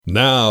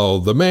Now,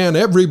 the man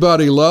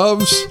everybody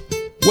loves,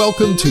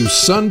 welcome to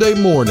Sunday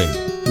Morning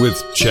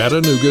with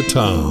Chattanooga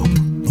Tom.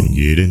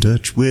 Get in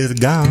touch with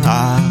God.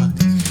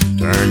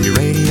 Turn your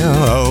radio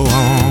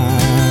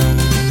on.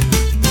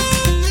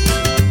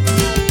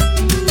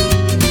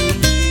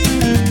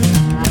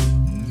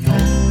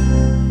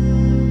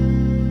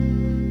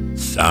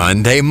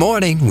 Sunday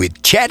Morning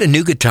with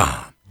Chattanooga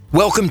Tom.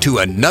 Welcome to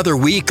another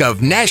week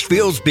of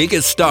Nashville's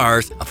biggest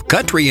stars of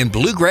country and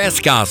bluegrass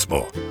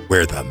gospel,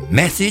 where the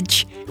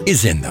message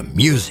is in the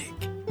music.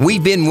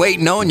 We've been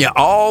waiting on you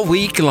all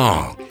week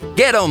long.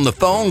 Get on the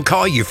phone,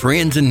 call your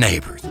friends and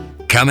neighbors.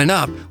 Coming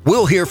up,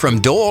 we'll hear from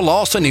Doyle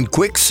Lawson and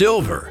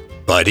Quicksilver,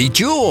 Buddy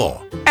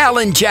Jewell,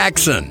 Alan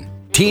Jackson,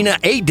 Tina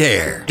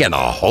Adair, and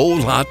a whole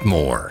lot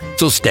more.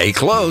 So stay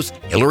close.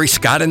 Hillary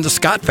Scott and the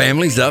Scott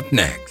family's up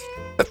next.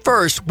 But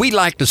first, we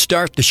like to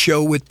start the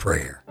show with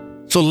prayer.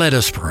 So let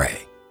us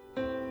pray.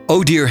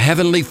 Oh, dear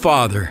Heavenly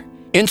Father,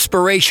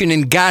 inspiration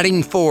and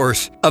guiding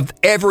force of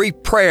every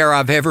prayer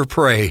I've ever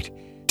prayed,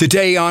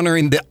 today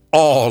honoring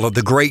all of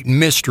the great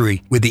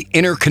mystery with the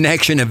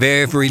interconnection of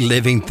every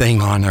living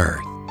thing on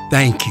earth.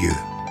 Thank you.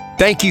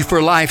 Thank you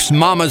for life's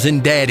mamas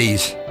and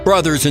daddies,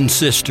 brothers and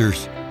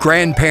sisters,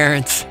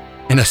 grandparents,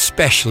 and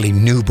especially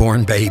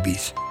newborn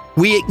babies.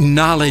 We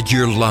acknowledge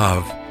your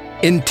love,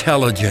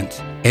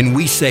 intelligence, and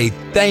we say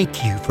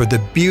thank you for the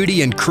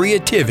beauty and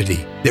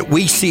creativity that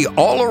we see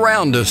all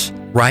around us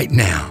right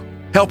now.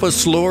 Help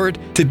us, Lord,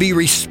 to be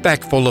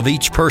respectful of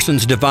each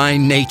person's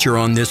divine nature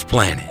on this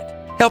planet.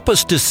 Help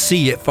us to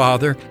see it,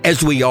 Father,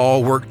 as we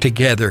all work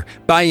together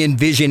by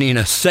envisioning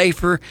a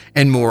safer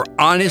and more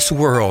honest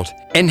world,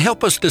 and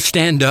help us to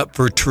stand up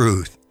for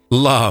truth,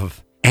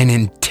 love, and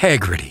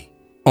integrity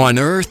on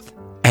earth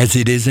as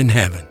it is in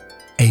heaven.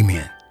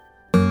 Amen.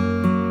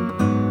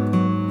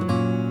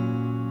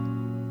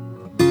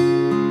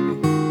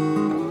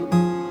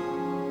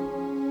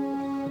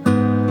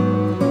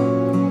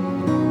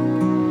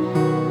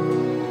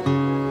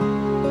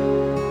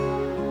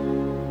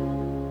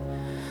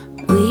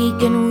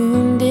 Weak and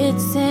wounded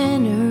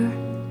sinner,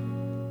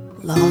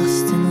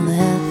 lost and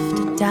left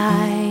to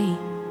die.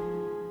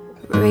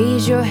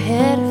 Raise your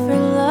head, for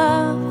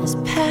love is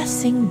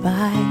passing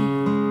by.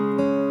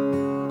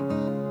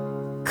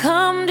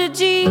 Come to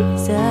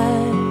Jesus,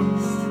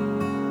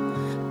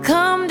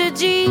 come to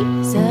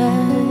Jesus,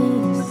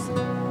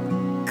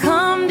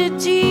 come to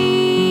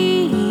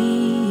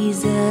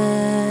Jesus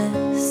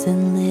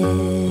and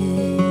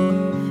live.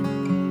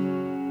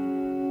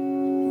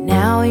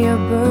 Now your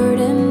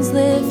burden's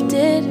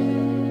lifted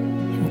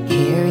and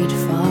carried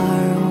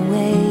far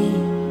away.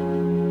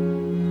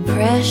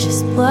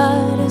 Precious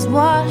blood has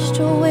washed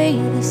away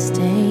the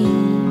stain.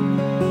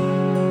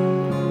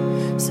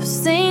 So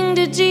sing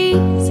to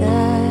Jesus,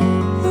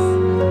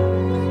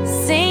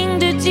 sing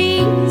to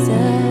Jesus,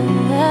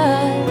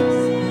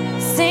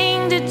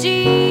 sing to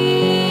Jesus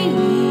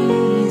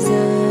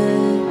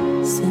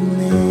and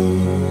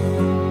live.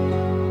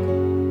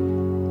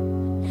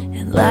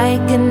 And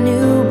like a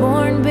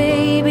newborn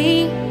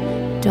baby,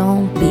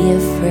 don't be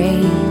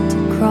afraid to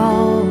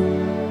crawl.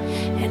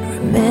 And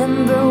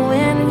remember,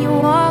 when you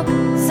walk,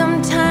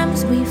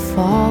 sometimes we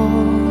fall.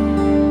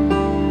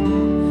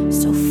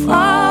 So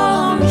fall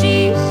on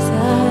Jesus,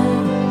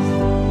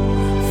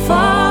 fall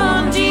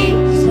on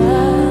Jesus,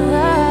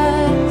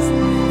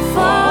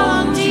 fall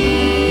on Jesus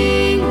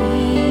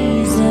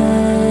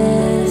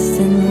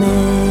and live.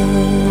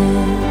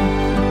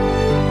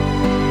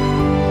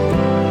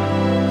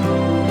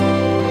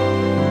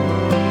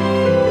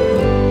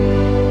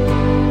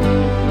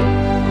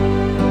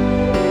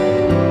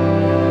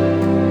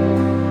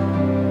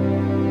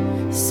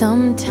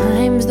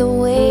 Sometimes the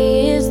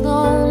way is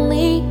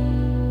lonely,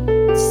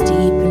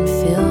 steep and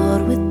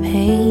filled with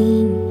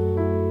pain.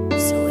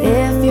 So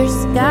if your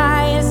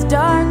sky is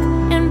dark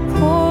and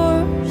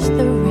pours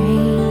the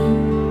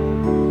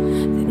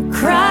rain, then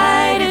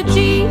cry to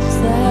Jesus,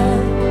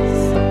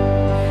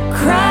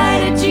 cry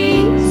to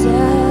Jesus,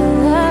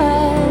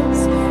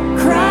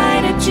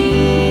 cry to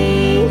Jesus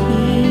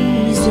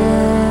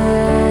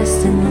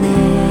and live.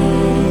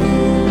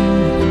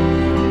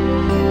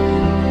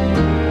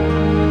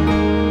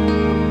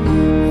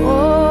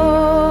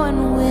 Oh,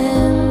 and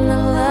when the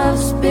love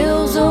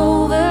spills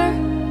over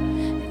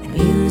and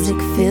music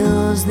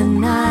fills the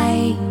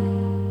night,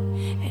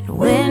 and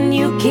when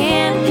you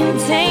can't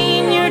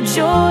contain your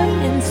joy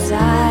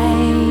inside,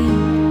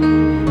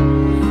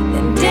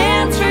 then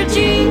dance for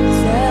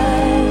Jesus,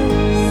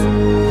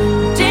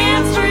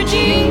 dance for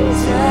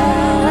Jesus,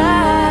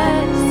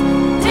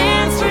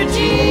 dance for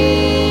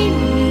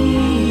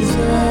Jesus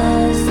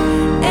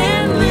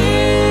and live.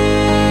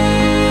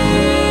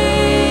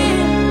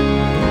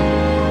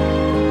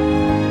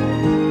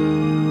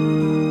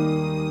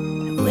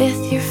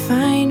 With your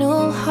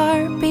final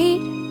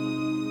heartbeat,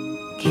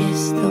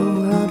 kiss the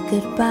world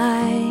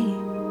goodbye.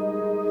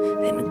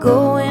 Then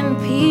go in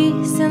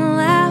peace and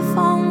laugh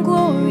on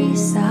glory's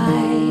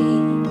side.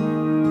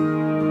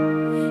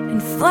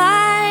 And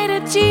fly to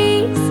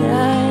Jesus,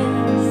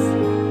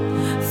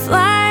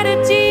 fly to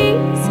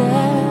Jesus,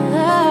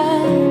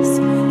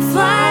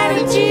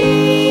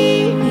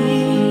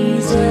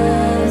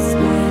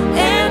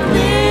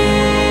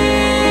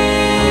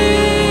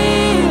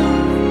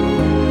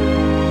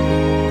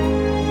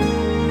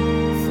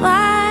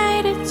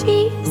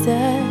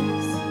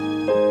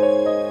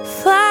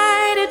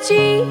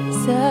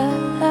 Jesus,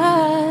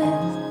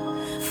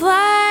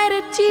 fly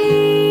to Jesus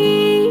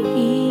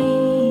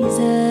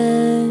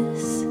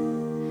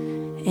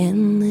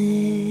and live.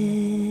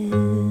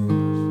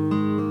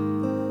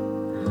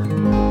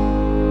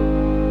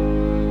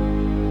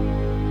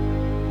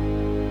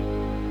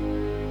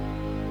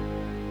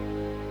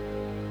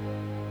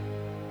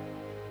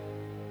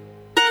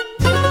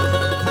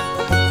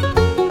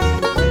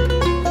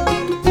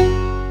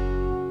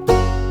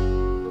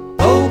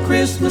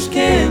 Christmas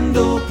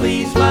candle,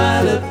 please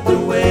light up the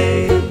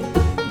way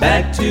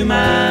back to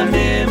my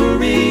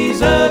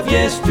memories of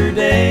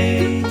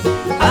yesterday.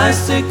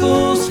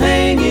 Icicles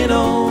hanging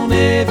on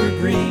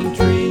evergreen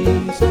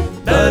trees,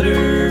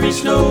 buttery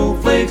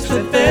snowflakes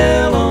that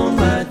fell on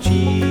my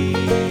cheeks.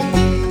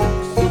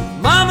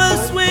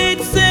 Mama's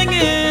sweet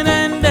singing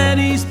and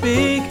Daddy's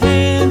big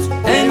hands,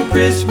 and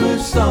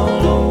Christmas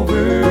all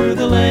over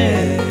the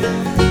land.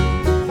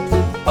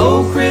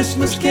 Oh,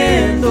 Christmas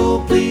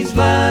candle, please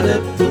light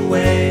up the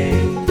way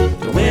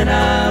to when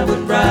I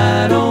would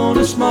ride on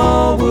a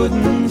small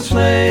wooden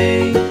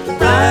sleigh,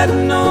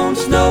 riding on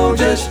snow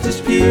just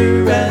as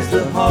pure as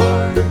the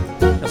heart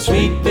of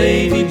sweet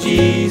baby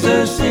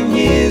Jesus in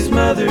his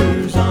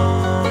mother's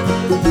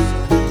arms.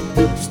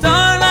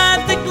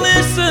 Starlight that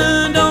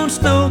glistened on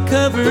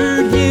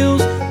snow-covered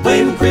hills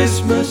when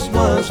Christmas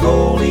was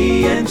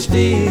holy and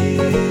still.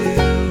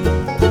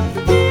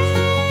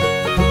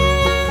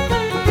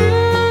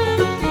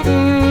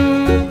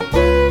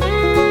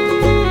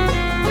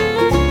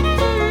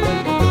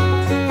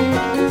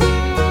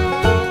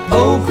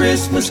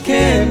 Christmas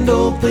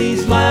candle,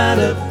 please light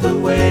up the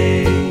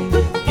way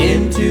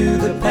into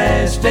the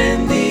past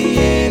and the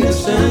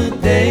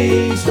innocent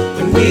days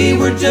when we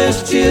were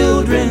just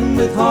children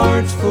with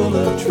hearts full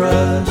of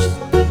trust,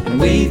 and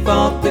we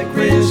thought that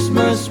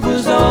Christmas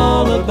was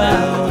all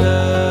about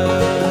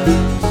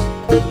us.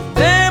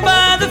 There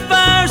by the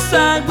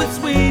fireside with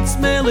sweet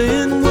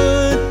smelling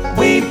wood,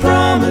 we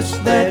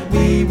promised that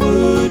we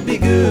would be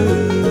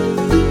good.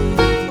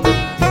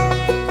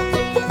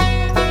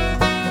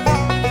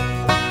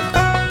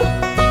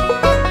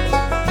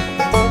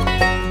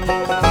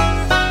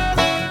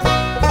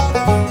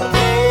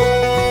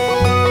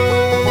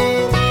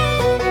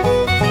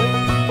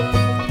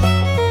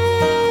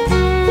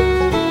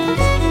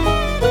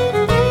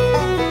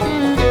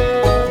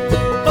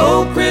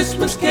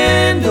 Christmas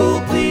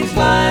candle, please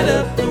light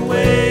up the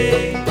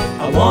way.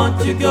 I want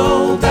to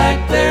go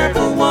back there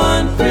for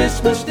one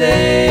Christmas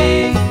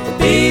day,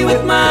 be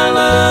with my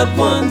loved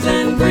ones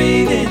and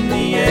breathe in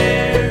the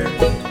air.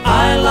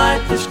 I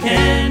light this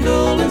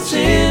candle and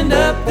send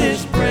up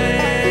this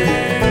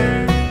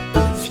prayer.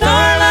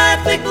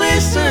 Starlight that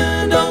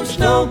glistened on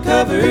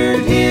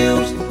snow-covered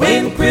hills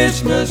when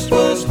Christmas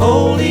was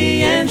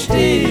holy and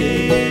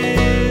still.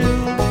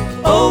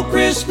 Oh,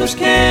 Christmas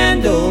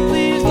candle,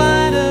 please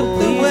light up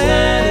the way.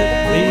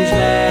 Please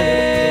light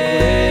up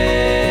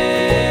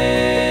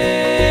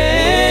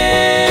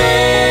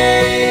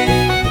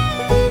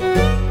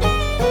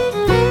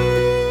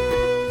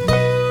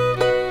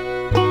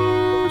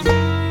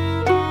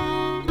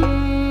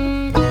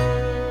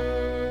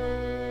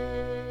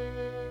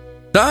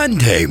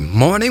Sunday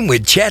morning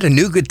with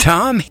Chattanooga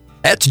Tom.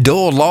 That's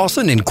Doyle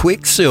Lawson and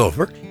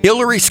Quicksilver.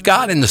 Hillary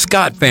Scott and the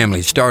Scott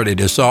family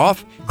started us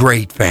off.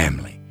 Great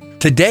family.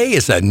 Today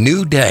is a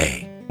new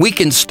day. We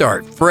can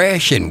start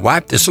fresh and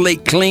wipe the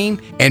slate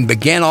clean and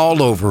begin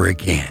all over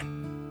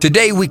again.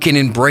 Today we can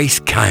embrace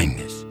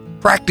kindness,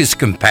 practice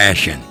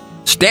compassion,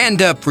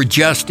 stand up for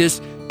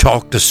justice,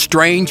 talk to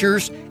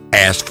strangers,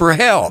 ask for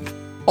help,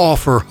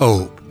 offer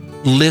hope,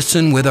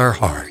 listen with our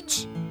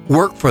hearts,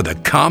 work for the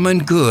common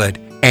good,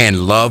 and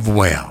love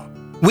well.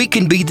 We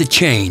can be the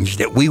change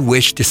that we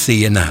wish to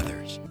see in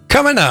others.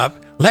 Coming up,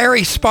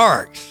 Larry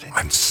Sparks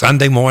on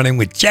Sunday Morning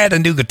with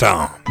Chattanooga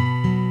Tom.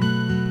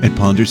 At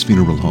Ponders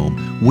Funeral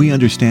Home, we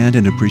understand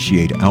and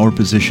appreciate our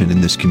position in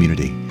this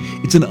community.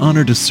 It's an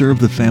honor to serve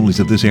the families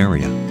of this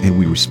area, and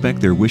we respect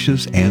their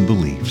wishes and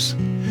beliefs.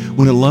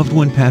 When a loved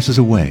one passes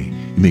away,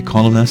 you may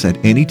call on us at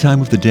any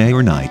time of the day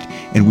or night,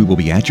 and we will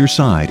be at your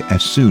side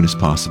as soon as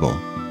possible.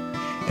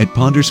 At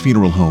Ponders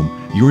Funeral Home,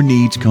 your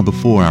needs come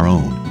before our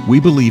own. We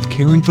believe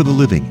caring for the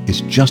living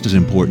is just as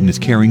important as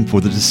caring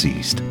for the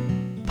deceased.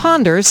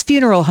 Ponders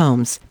Funeral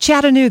Homes,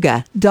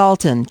 Chattanooga,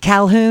 Dalton,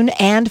 Calhoun,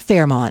 and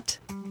Fairmont.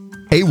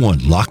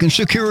 A1 Lock and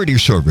Security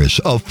Service,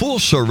 a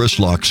full-service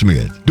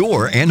locksmith,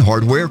 door and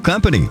hardware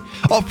company,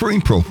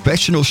 offering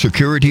professional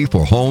security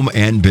for home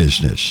and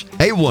business.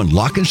 A1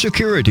 Lock and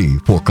Security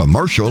for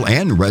commercial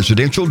and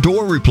residential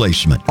door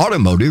replacement,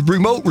 automotive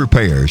remote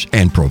repairs,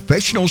 and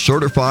professional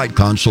certified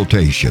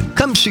consultation.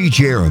 Come see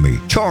Jeremy,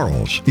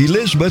 Charles,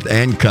 Elizabeth,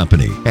 and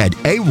company at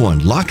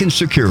A1 Lock and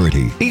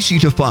Security. Easy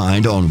to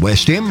find on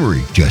West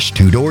Emory, just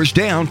 2 doors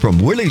down from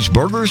Willie's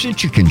Burgers and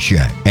Chicken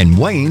Shack, and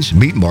Wayne's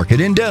Meat Market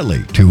in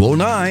Delhi,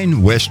 209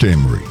 West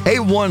Emory.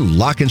 A1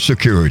 Lock and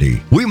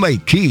Security. We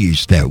make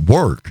keys that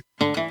work.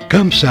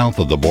 Come south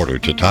of the border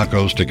to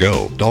Tacos to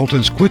Go,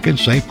 Dalton's quick and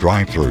safe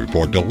drive-thru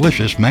for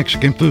delicious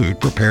Mexican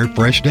food prepared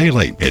fresh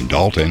daily. In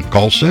Dalton,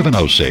 call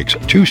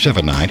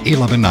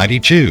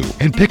 706-279-1192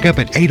 and pick up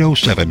at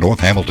 807 North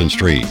Hamilton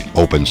Street.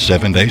 Open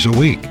 7 days a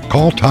week.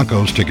 Call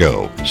Tacos to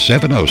Go,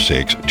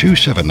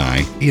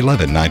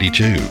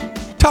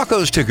 706-279-1192.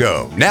 Tacos to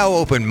Go, now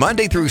open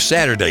Monday through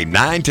Saturday,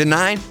 9 to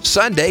 9,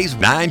 Sundays,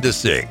 9 to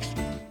 6.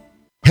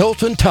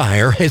 Hilton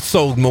Tire has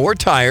sold more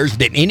tires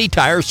than any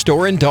tire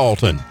store in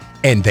Dalton,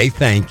 and they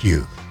thank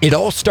you. It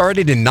all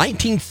started in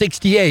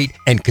 1968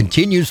 and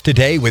continues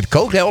today with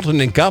Colt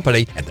Hilton and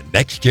Company and the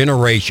next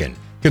generation.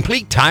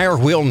 Complete tire,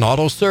 wheel, and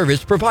auto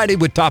service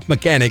provided with top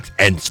mechanics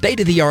and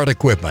state-of-the-art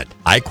equipment.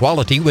 High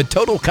quality with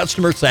total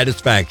customer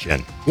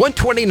satisfaction.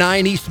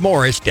 129 East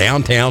Morris,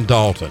 downtown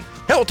Dalton.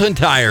 Hilton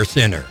Tire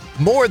Center.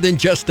 More than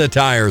just a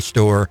tire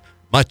store,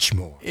 much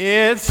more.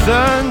 It's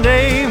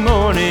Sunday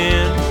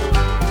morning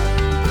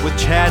with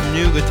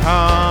Chattanooga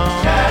Tom.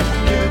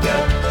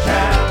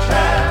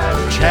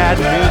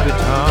 Chattanooga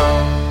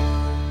Tom.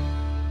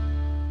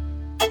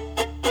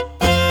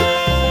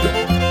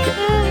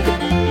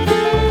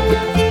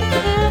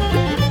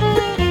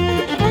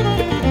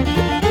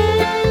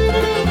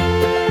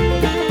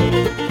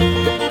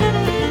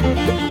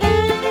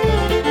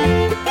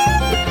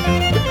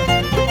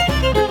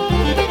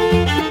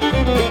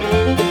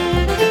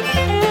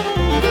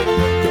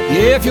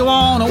 If you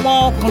want to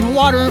walk on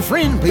water,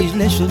 friend, please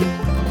listen.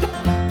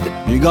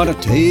 You gotta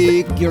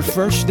take your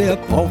first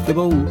step off the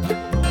boat.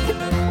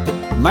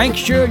 Make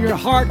sure your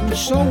heart and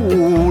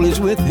soul is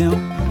with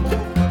him.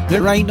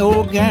 There ain't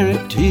no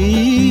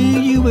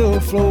guarantee you will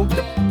float.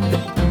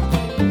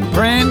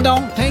 Friend,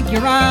 don't take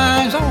your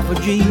eyes off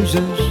of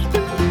Jesus.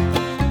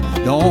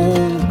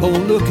 Don't go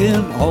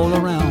looking all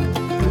around.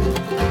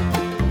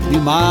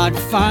 You might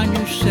find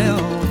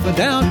yourself a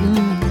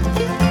doubting,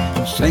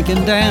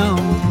 sinking down,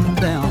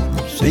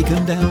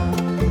 sinking down.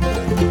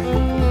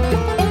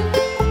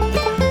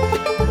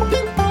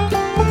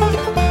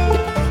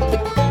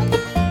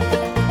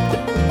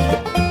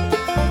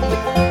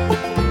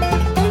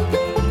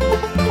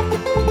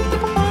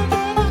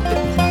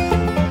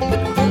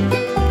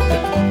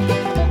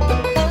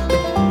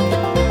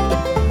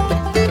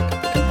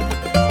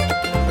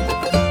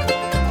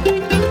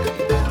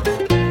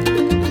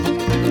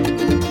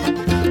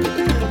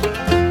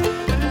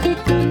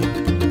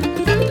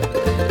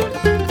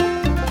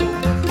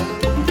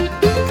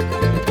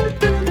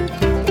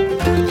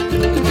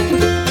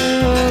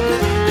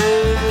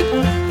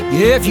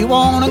 If you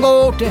want to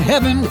go to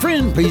heaven,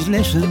 friend, please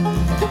listen.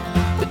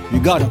 You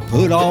got to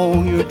put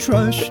all your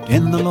trust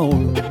in the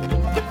Lord.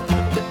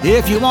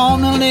 If you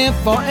want to live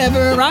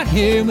forever right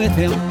here with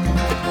him,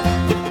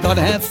 got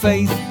to have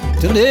faith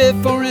to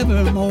live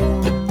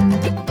forevermore.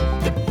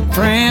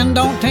 Friend,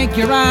 don't take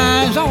your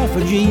eyes off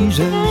of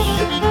Jesus,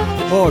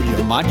 or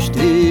you might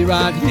stay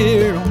right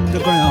here on the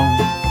ground.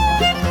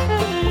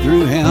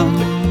 Through him,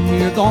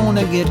 you're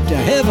gonna get to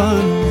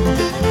heaven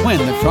when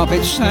the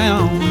trumpet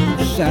sound,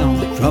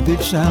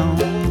 trumpet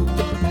sound.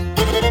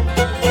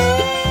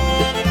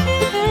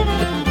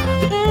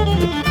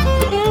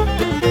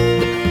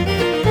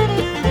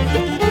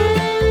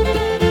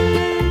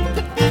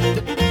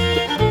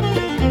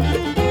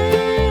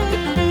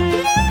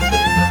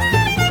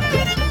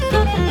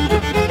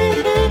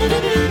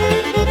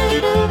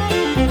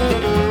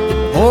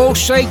 Oh,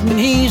 Satan,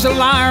 he's a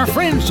liar,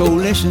 friend, so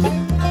listen.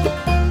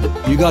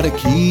 You gotta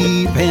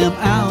keep him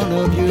out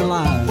of your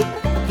life.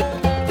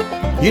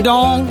 You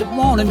don't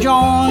want to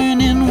join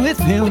in with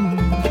him.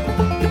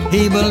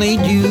 He will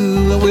lead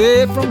you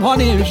away from what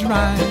is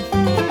right.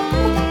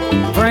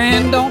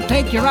 Friend, don't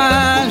take your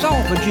eyes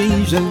off of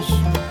Jesus.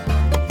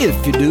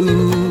 If you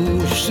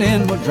do,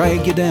 sin will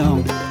drag you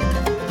down.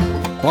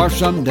 For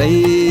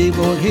someday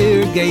we'll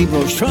hear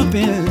Gabriel's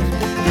trumpet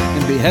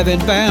and be heaven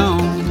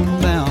bound,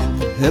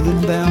 bound, heaven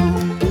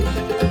bound.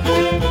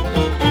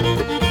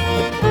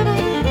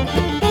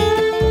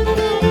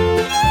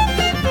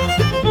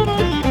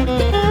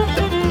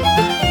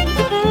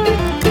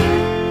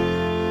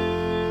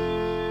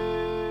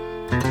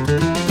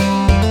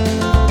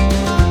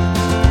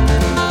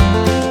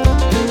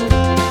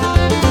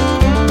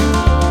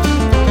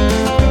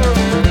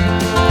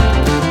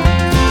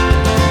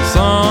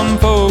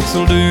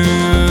 Will do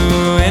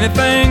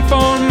anything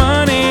for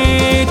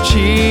money,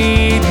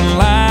 cheat and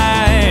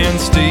lie and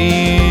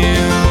steal.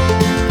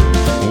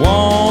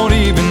 Won't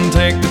even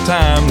take the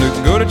time to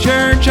go to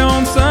church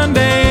on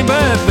Sunday,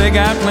 but they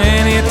got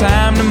plenty of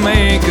time to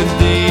make a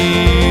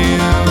deal.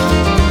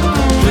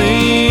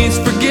 Please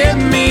forgive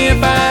me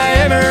if I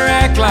ever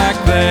act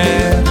like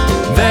that.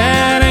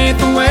 That ain't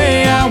the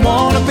way I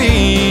wanna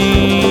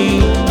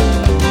be.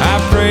 I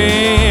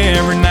pray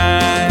every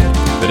night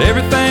that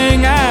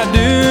everything I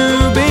do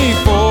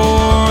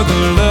for the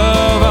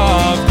love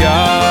of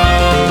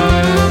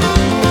God,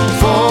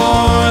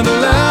 for the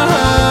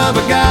love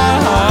of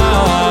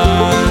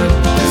God.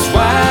 That's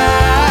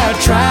why I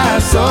try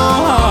so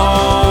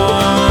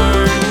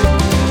hard.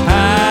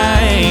 I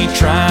ain't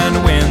trying to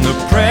win the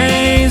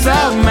praise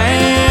of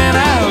man.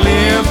 I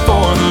live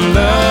for the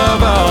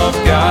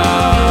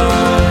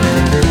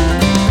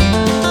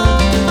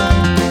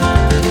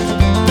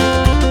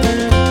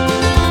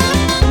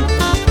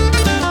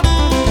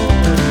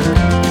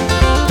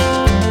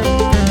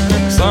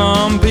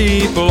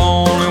people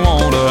only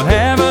want to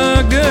have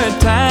a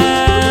good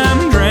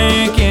time,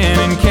 drinking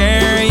and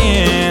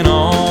carrying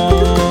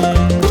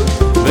on.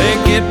 They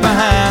get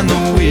behind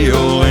the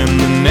wheel and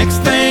the next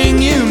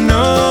thing you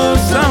know,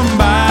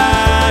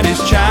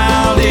 somebody's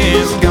child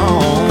is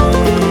gone.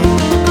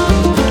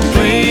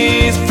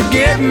 Please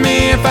forgive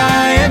me if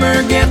I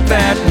ever get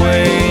that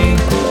way.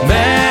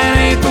 That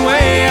ain't the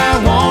way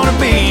I wanna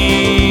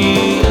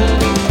be.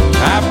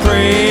 I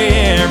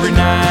pray every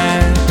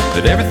night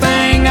that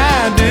everything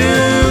I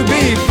do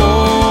be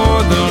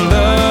for the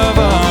love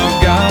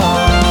of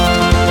God.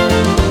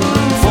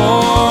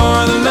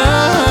 For the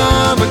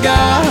love of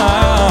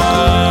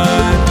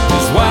God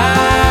is why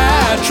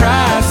I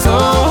try so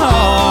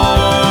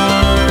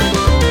hard.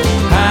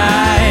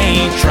 I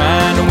ain't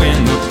trying to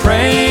win the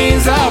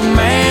praise of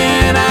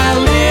man. I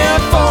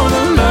live for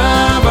the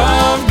love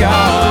of God.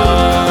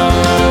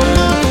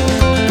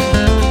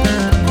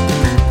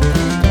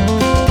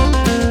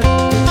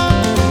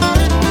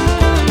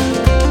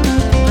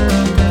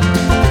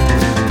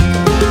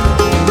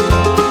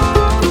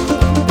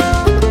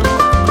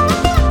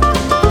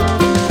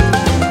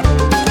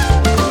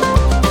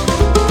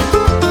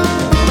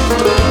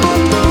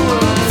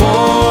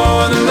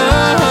 For the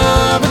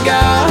love of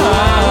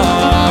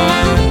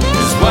God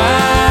is why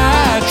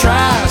I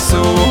try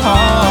so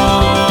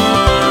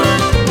hard.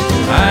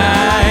 I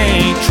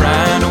ain't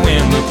trying to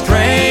win the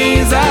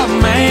praise of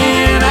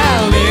man. I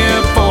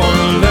live for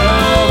the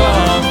love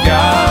of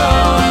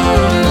God.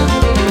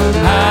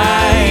 I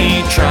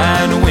ain't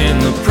trying to win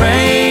the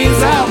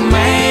praise of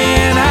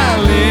man. I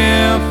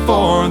live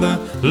for the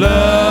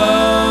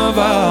love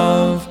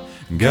of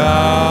God.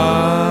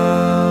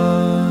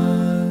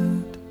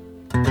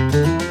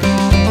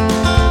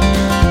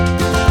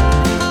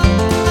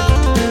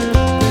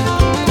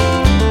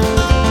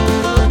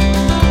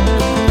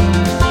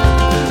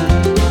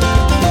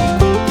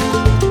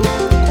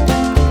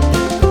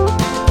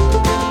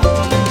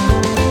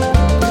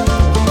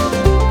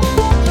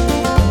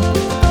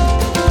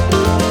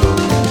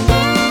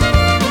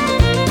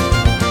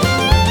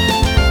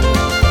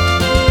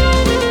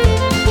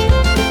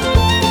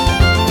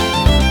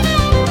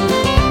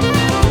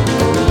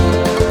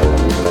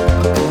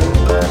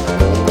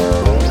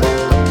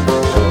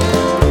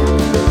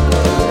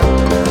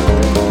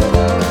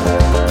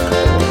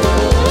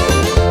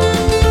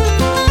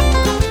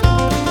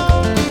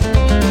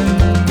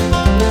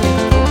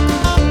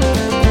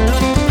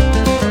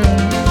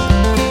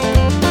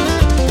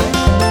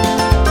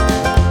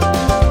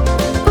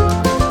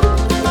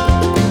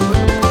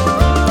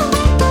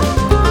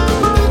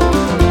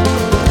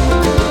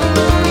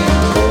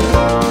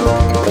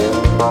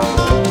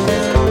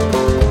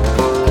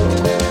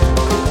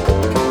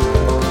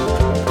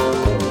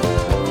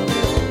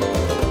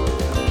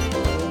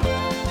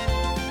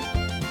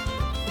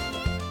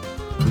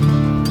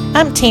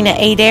 I'm Tina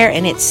Adair,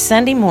 and it's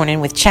Sunday Morning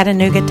with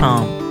Chattanooga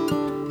Tom.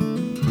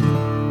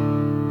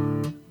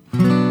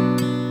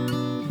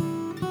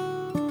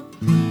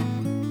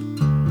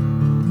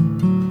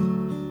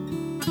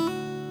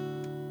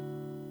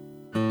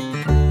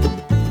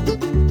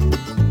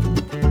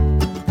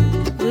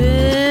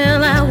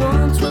 Well, I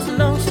once was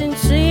lost in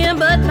sin,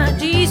 but my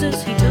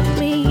Jesus, he took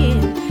me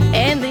in.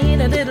 And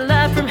then a little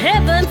light from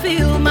heaven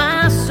filled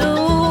my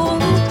soul.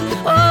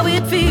 Oh,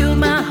 it filled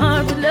my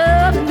heart with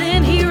love, and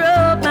then he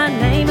wrote my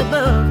name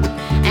above.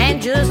 And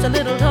just a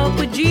little talk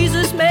with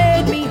Jesus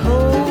made me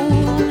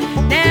whole.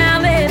 Now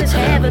let us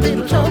have a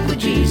little talk with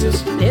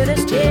Jesus. Let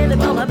us tell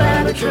him all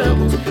about our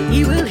troubles.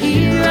 He will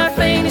hear our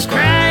faintest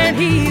cry, and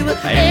he will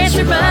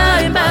answer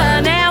by and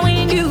by. Now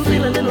when you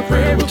feel a little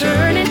prayer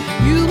returning,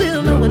 you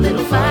will know a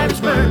little fire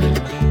is burning.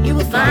 You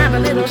will find a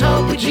little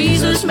talk with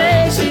Jesus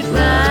makes it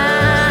right.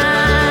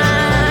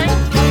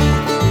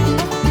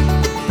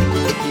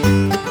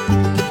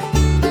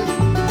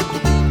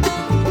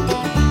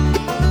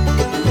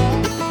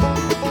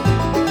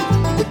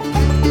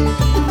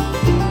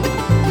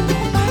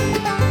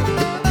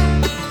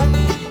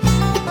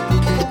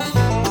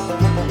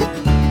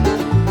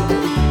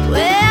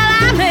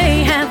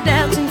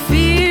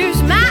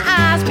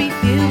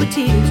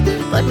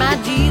 But my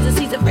Jesus,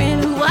 he's a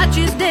friend who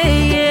watches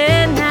day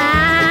and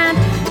night.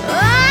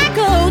 I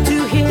go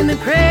to him in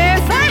prayer,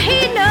 for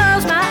he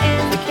knows my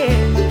every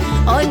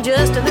care. On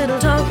just a little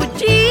talk with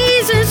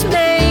Jesus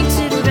makes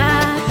it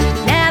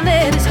right. Now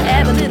let us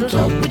have a little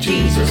talk with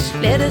Jesus.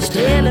 Let us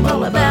tell him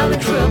all about our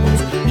troubles.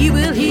 He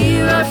will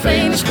hear our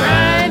faintest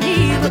cry, and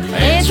he will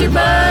answer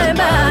by and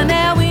by.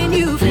 Now when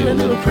you feel a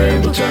little prayer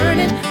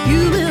returning,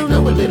 you will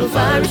know a little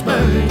fire is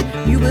burning.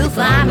 You will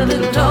find a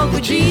little talk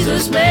with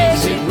Jesus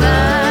makes it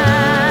right.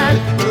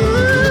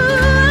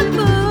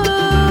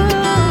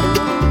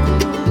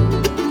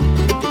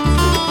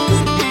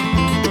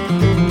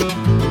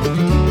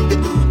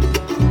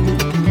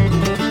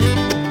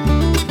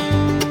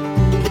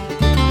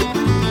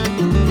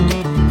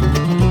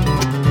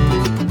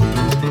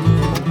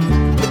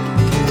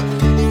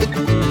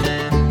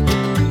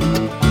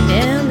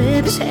 Now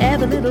let us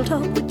have a little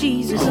talk with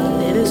Jesus.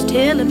 Let us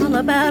tell him all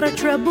about our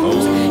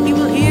troubles. He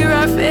will hear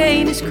our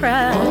faintest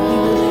cry. He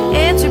will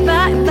answer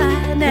by and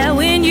by. Now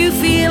when you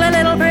feel a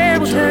little prayer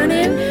will turn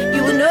in,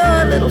 you will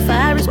know a little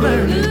fire is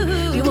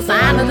burning. You will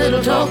find a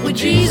little talk with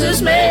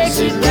Jesus makes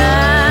it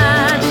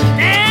right.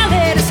 Now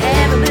let us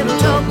have a little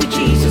talk with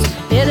Jesus.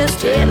 Let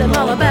us tell him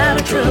all about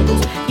our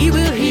troubles. He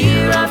will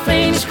hear our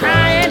faintest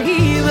cry and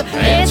he will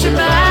answer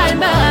by and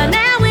by.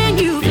 Now when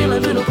you feel a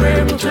little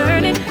prayer will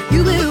turn in,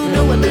 you will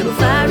know a little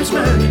fire is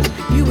burning.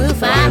 You will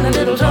find a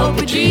little talk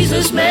with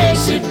Jesus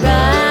makes it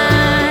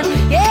right.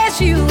 Yes,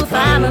 you will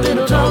find a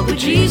little talk with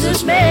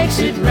Jesus makes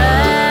it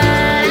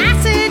right. I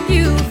said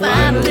you will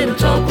find a little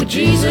talk with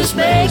Jesus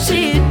makes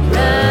it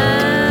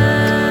right.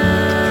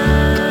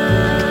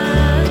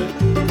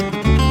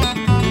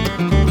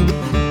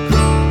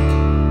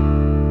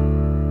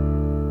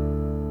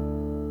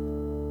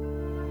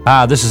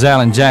 Hi, this is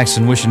Alan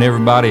Jackson wishing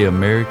everybody a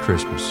Merry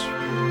Christmas.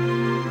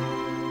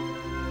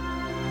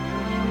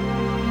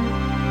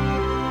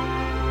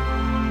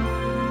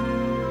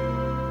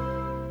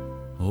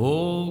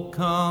 Oh,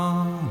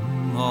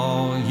 come,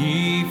 all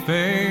ye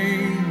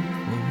faithful,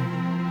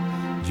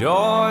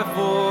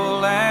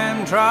 joyful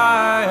and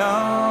triumphant.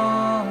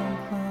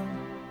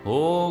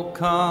 Oh,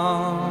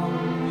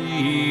 come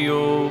ye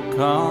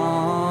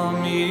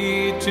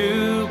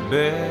to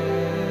Bethlehem.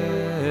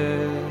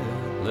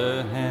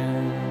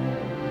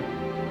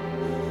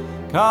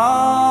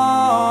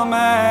 Come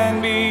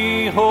and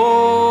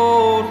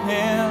behold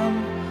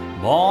him,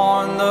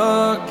 born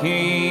the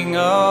King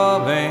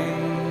of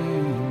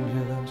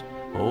angels.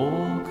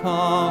 Oh,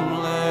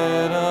 come,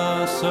 let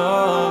us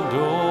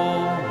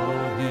adore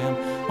him.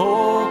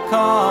 Oh,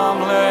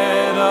 come,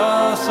 let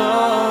us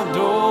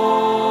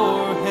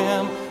adore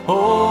him.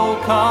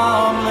 Oh,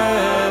 come,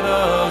 let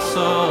us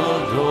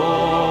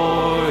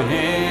adore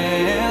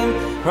him.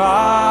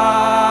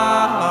 Christ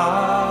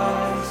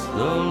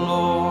the Lord.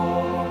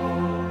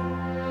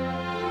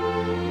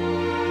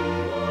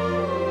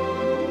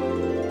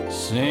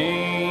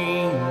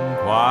 Sing,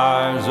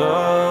 choirs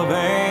of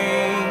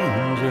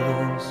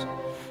angels,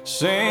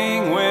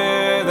 sing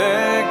with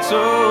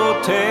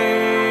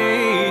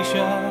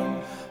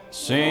exultation.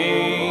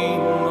 Sing,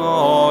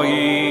 all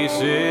ye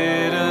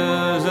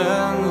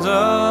citizens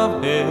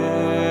of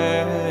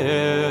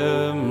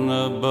heaven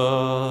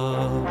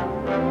above.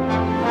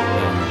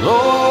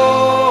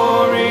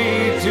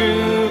 Glory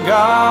to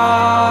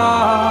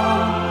God,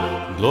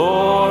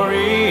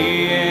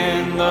 glory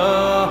in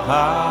the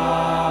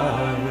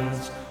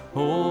highest.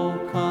 Oh,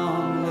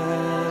 come,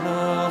 let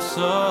us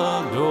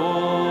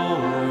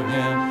adore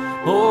him.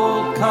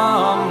 Oh,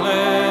 come,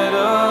 let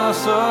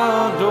us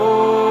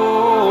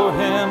adore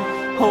him.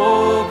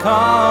 Oh,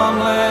 come,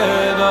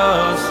 let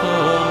us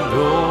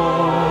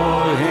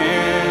adore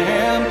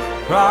him.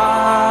 Christ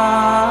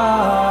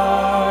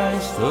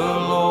the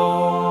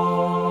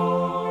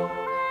Lord.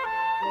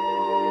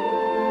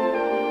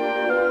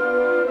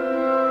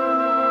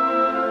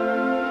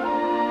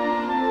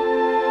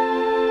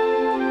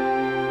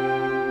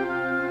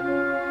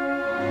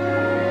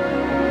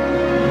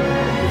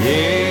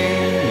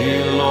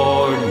 Yea,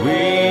 Lord,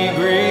 we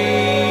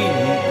greet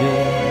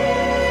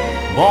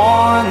thee,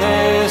 born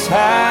this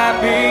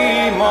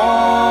happy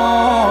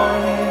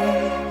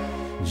morning.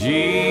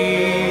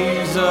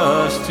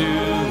 Jesus, to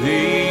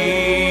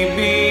thee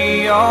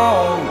be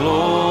all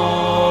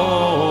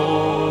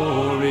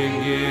glory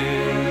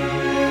given.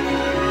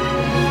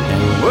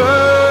 And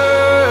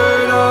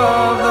word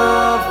of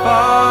the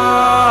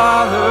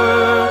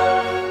Father,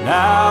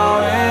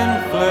 now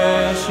in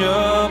flesh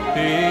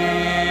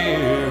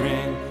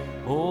appearing.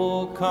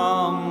 Oh,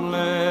 come,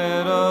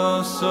 let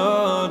us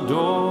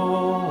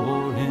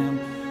adore him.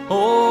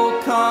 Oh,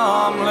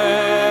 come,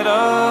 let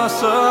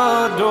us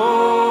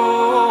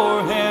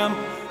adore him.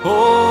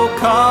 Oh,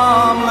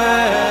 come,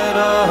 let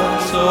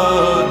us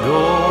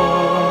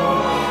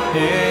adore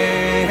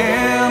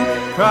him.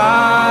 Christ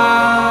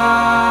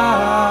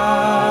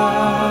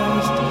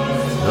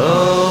the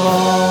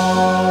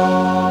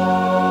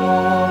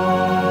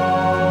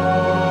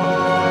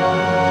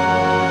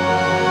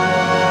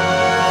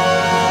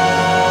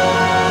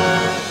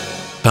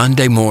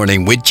Sunday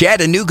Morning with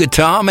Chattanooga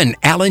Tom and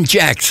Alan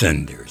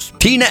Jackson. There's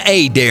Tina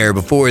Adair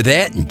before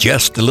that, and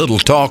Just a Little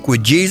Talk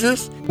with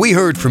Jesus. We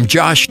heard from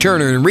Josh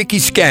Turner and Ricky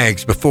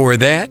Skaggs before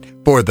that,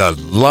 For the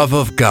Love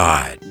of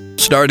God.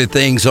 Started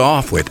things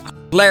off with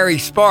Larry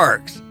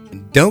Sparks,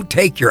 Don't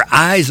Take Your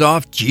Eyes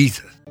Off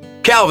Jesus.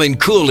 Calvin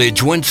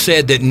Coolidge once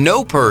said that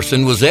no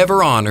person was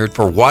ever honored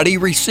for what he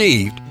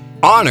received.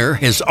 Honor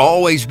has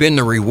always been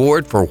the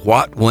reward for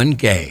what one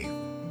gave.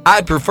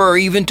 I'd prefer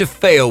even to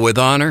fail with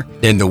honor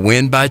than to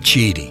win by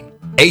cheating.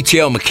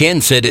 H.L.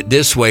 McKen said it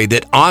this way,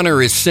 that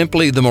honor is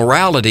simply the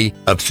morality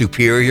of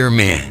superior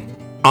men.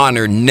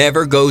 Honor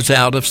never goes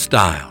out of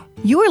style.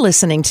 You're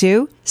listening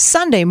to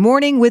Sunday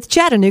Morning with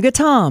Chattanooga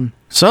Tom.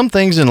 Some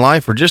things in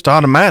life are just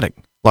automatic,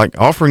 like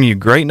offering you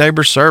great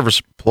neighbor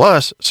service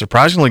plus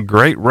surprisingly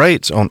great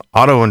rates on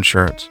auto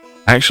insurance.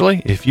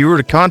 Actually, if you were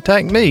to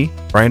contact me,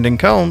 Brandon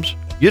Combs,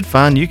 you'd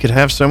find you could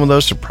have some of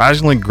those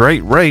surprisingly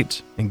great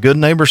rates and good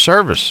neighbor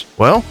service.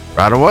 Well,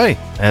 right away,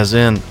 as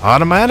in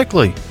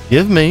automatically.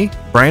 Give me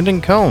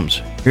Brandon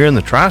Combs here in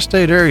the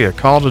tri-state area a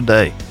call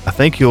today. I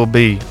think you'll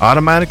be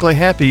automatically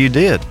happy you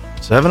did.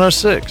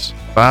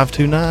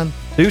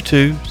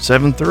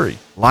 706-529-2273.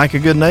 Like a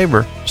good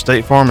neighbor,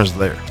 State Farm is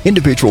there.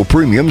 Individual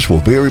premiums will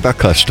vary by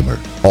customer.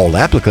 All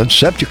applicants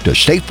subject to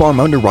State Farm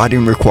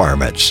underwriting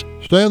requirements.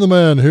 Stan the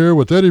Man here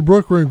with Eddie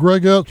Brooker and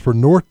Greg Outs for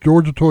North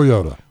Georgia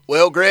Toyota.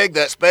 Well, Greg,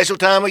 that special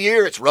time of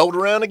year, it's rolled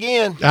around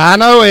again. I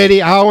know,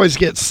 Eddie. I always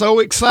get so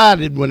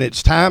excited when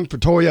it's time for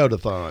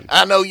Toyotathon.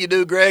 I know you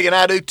do, Greg, and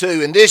I do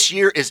too. And this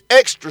year is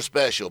extra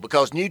special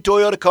because new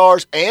Toyota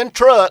cars and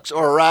trucks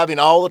are arriving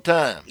all the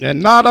time.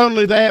 And not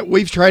only that,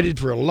 we've traded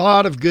for a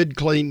lot of good,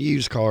 clean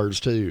used cars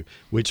too,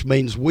 which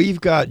means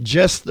we've got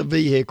just the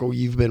vehicle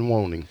you've been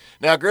wanting.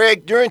 Now,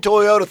 Greg, during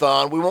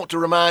Toyotathon, we want to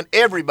remind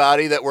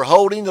everybody that we're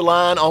holding the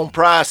line on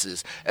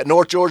prices. At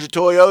North Georgia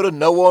Toyota,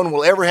 no one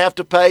will ever have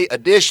to pay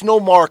additional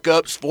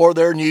markups for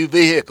their new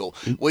vehicle.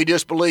 We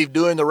just believe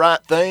doing the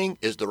right thing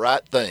is the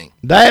right thing.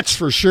 That's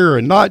for sure,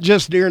 and not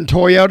just during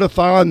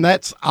Toyotathon,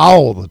 that's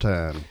all the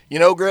time. You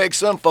know, Greg,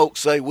 some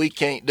folks say we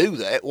can't do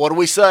that. What do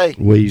we say?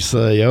 We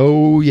say,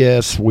 oh,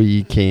 yes,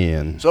 we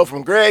can. So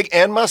from Greg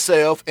and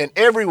myself and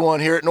everyone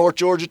here at North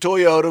Georgia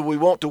Toyota, we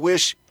want to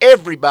wish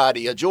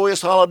everybody a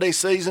joyous holiday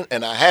season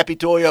and a happy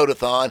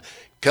Toyotathon.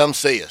 Come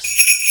see us.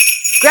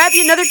 Grab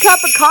you another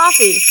cup of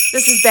coffee.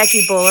 This is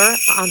Becky Buller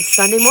on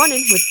Sunday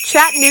Morning with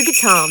Chattanooga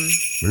Tom.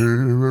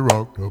 Mary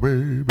rock the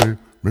baby,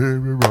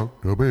 Mary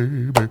rock the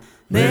baby.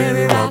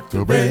 Mary rocked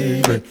her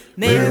baby,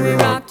 Mary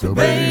rocked her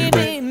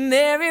baby,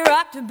 Mary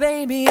rocked her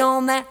baby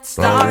on that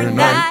starry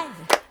night.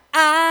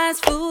 Eyes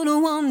full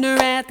of wonder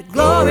at the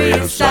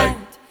glorious sight.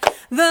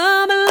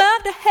 The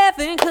beloved of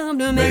heaven come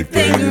to make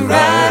things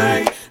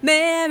right.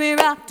 Mary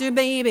rocked her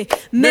baby,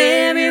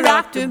 Mary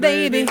rocked her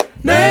baby,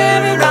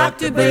 Mary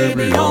rocked her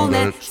baby on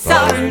that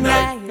starry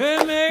night.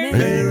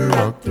 Mary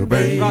rocked her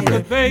baby,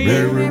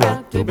 Mary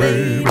rocked her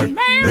baby,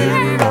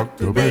 Mary rocked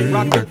her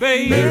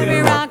baby,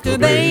 Mary rocked her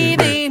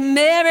baby,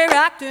 Mary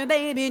rocked her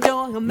baby,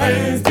 joy of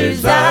man's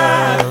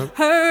desire.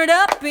 Heard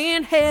up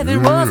in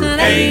heaven was an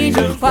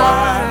angel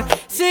choir,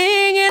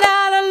 singing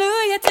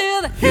hallelujah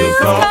till the hills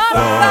caught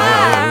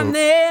fire.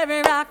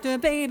 Mary rocked her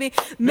baby,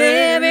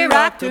 Mary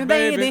rocked her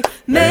baby,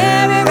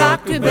 Mary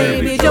rocked her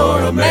baby,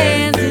 joy of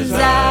man's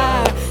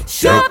desire.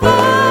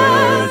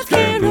 Shepherds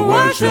came to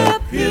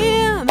worship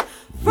him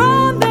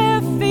from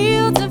their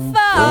fields of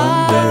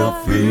fire.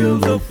 Mary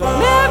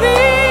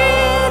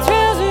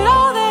treasured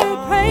all their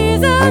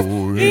praises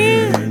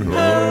in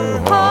her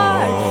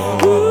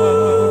heart.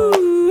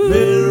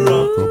 Mary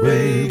rocked her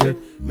baby,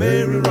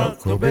 Mary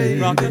rocked her baby,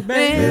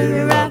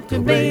 Mary rocked her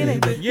baby,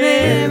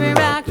 Mary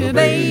rocked her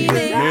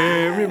baby.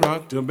 Mary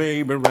rocked her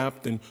baby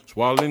wrapped in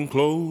swaddling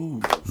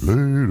clothes. Laid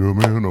him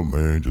in a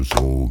manger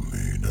so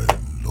mean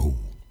and low.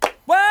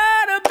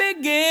 What a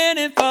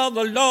beginning for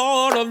the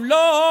Lord of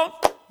Lords.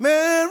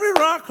 Mary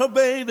rocked her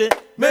baby,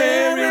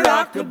 Mary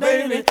rocked her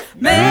baby,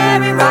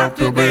 Mary rocked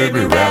her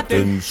baby wrapped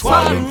in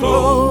swaddling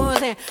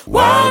clothes.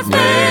 Wise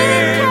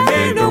men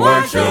came to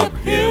worship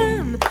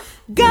him,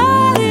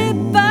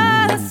 guided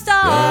by the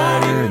star.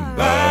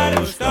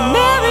 Mary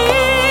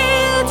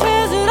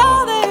treasured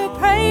all their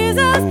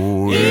praises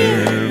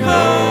in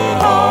her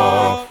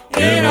heart,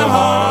 in her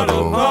heart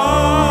of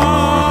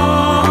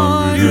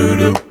heart. You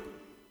do.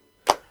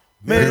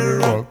 Mary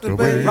rocked the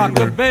baby, rocked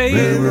the baby,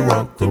 Mary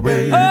rocked the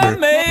baby, oh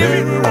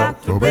Mary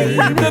rocked the baby,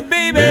 rocked the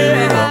baby,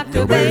 Mary rocked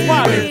the baby,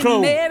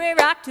 Mary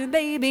rocked the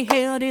baby,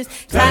 held his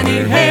tiny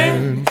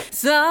hand.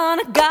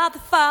 Son of God the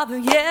Father,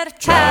 yet a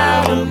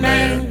child of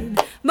man.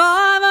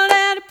 Marveled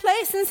at a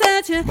place in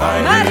such a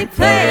mighty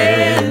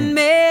plan.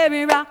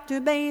 Mary rocked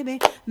her baby,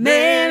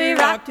 Mary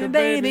rocked her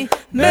baby,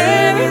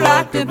 Mary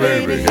rocked her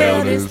baby,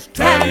 held his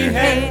tiny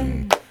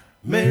hand.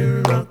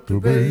 Mary rocked the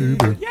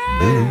baby,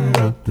 Mary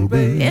rocked the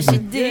baby. Yes, she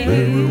did.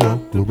 Mary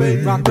rocked the baby,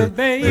 rocked the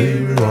baby,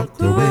 Mary rocked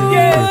the baby.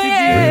 Yes, she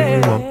did.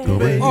 Mary rocked the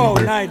baby, all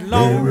night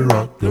long. Mary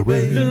rocked the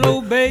baby, little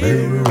old baby,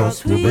 Mary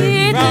rocked the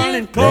baby,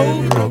 swaddling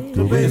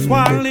clothes,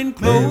 swaddling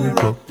clothes.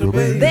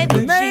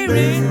 Baby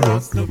Mary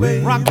rocked the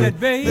baby, rock that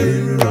baby.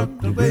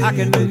 I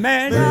can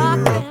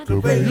imagine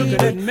looking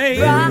at me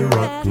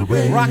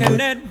rocking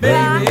that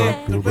baby.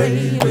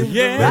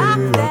 Yeah,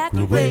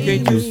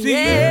 can't you see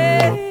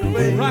it?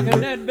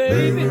 Rocking that baby.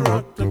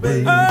 Oh,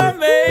 baby. Oh,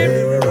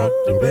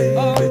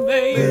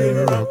 baby.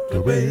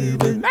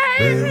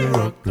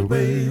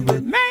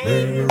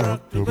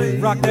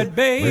 Rock that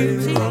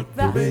baby.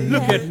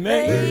 Look at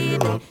me.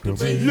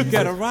 Look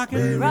at her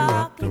rocking.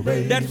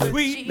 That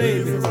sweet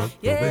baby.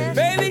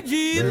 Baby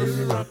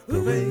Jesus.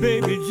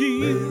 Baby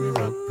Jesus.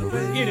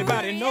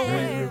 Anybody know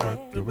him?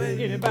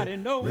 Anybody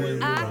know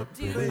him? I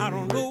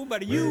don't know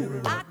about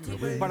you,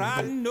 but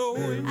I know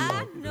him.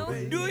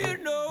 Do you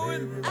know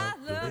him? I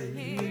love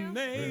him.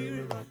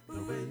 Mary.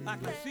 I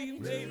can see him,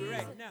 baby,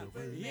 right now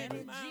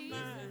in my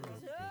mind.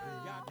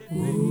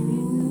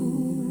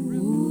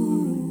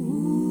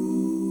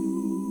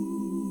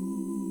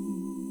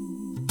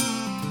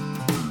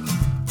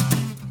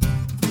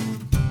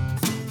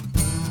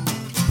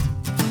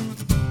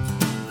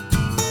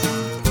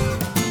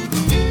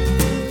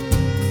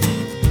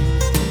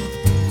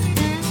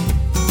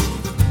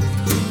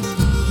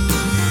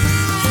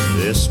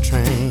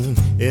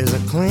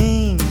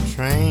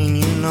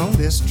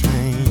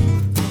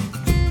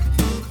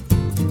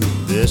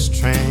 This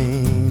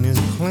train is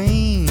a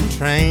clean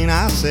train.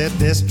 I said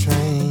this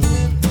train.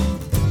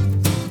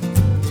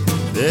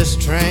 This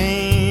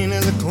train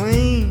is a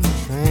clean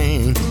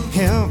train.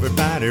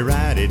 Everybody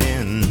ride it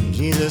in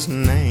Jesus'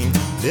 name.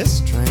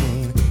 This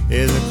train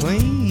is a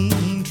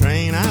clean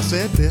train. I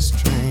said this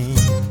train.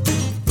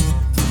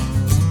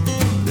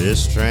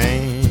 This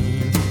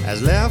train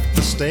has left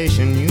the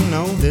station. You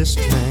know this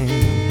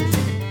train.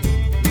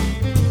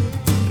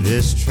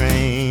 This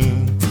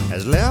train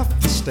has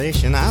left the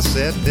station. I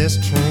said this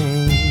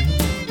train.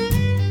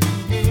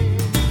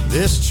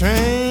 This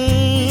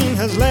train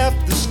has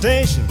left the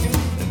station.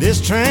 This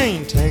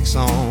train takes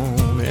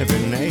on every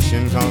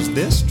nation, 'cause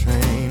this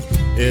train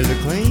is a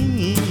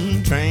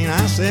clean train.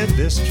 I said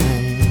this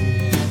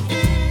train.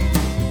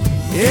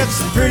 It's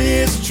the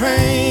prettiest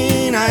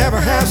train I ever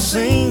have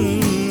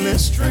seen,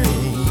 this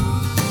train.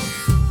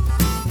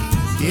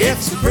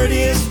 It's the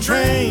prettiest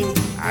train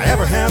I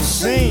ever have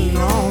seen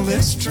on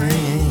this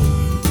train.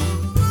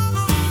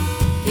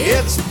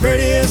 It's the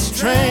prettiest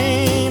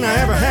train I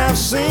ever have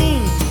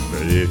seen.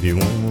 But if you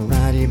want to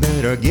ride, you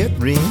better get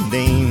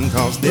redeemed,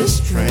 'cause this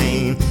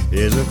train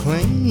is a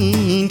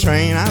clean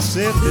train. I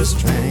said this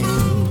train.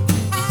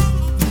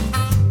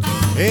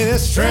 Hey,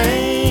 this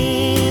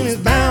train is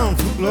bound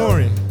for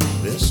glory.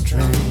 This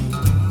train.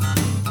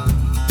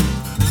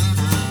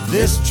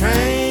 This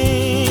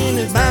train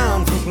is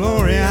bound for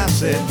glory. I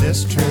said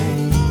this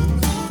train.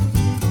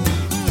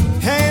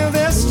 Hey,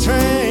 this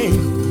train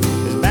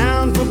is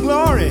bound for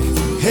glory.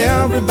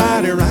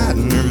 Everybody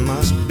riding there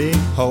must be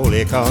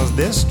holy, 'cause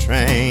this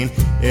train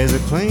is a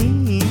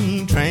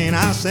clean train.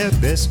 I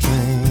said this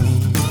train.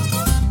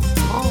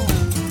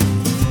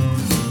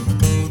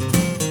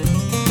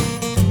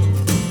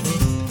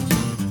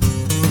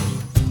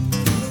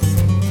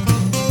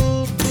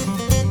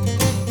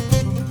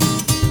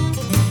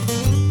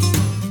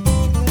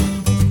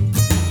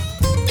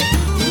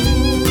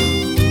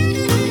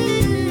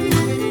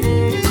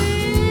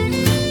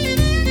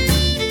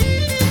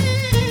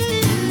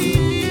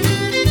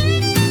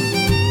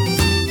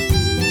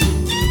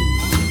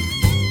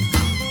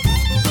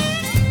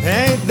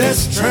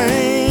 This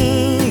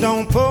train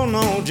don't pull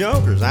no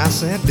jokers. I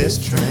said this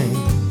train.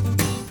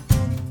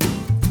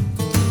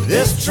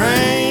 This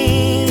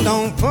train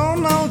don't pull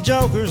no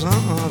jokers.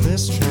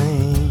 This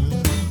train.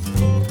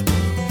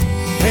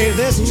 Hey,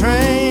 this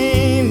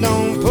train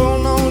don't pull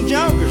no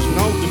jokers,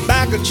 no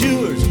tobacco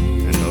chewers,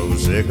 and no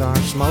cigar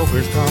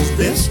smokers, 'cause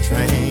this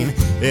train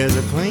is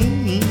a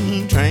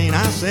clean train.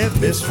 I said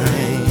this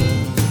train.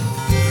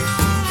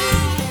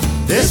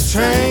 This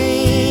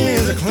train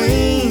is a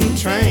clean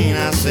train.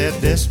 I said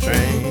this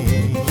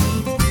train.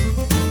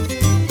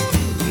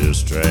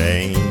 This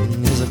train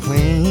is a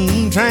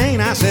clean train.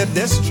 I said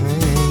this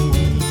train.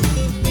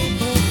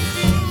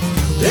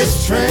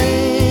 This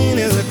train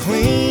is a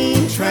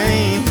clean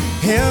train.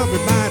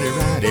 Everybody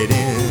ride it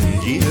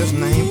in Jesus'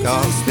 name,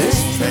 'cause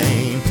this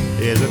train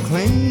is a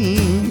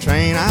clean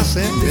train. I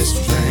said this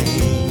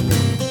train.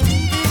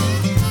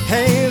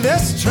 Hey,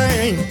 this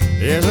train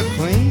is a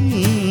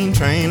clean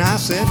train. I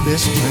said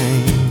this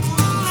train.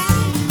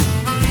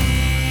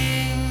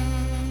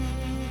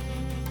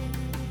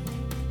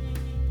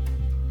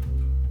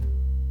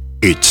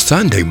 It's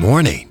Sunday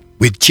morning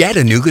with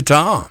Chattanooga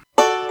Tom.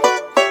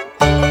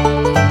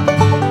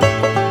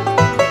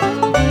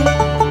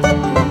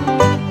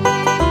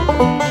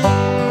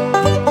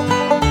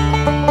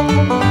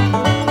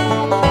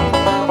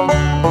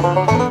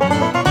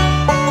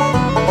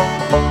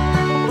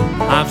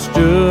 I've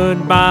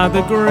stood by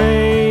the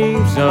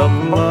graves of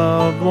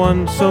loved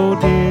ones so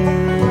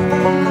dear.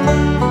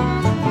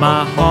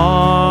 My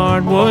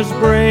heart was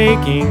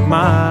breaking,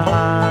 my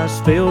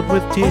eyes filled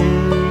with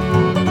tears.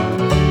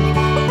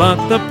 But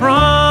the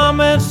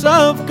promise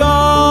of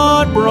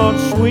God brought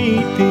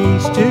sweet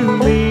peace to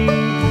me.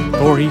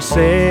 For he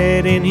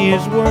said in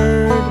his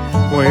word,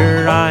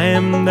 where I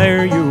am,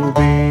 there you'll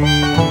be.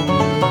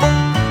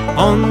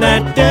 On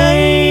that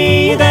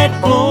day,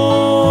 that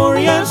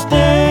glorious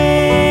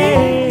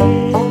day,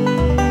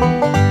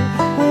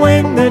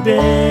 when the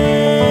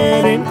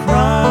dead in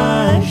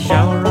Christ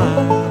shall rise.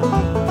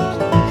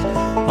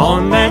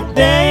 On that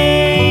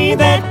day,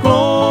 that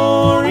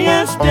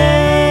glorious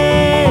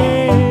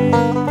day,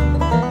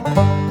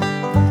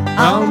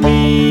 I'll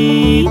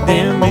meet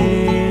them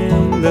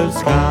in the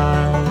sky.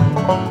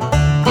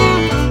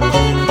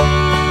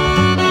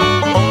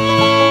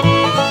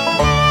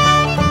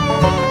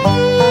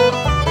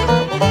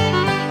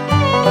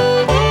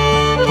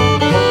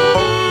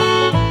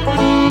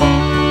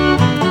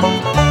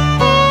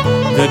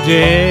 The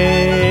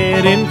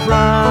dead in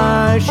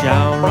Christ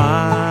shall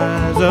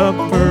rise up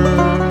first.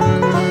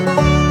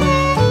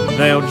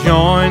 They'll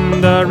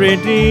join the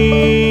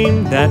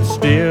redeemed that's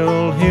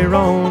still here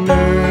on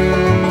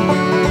earth.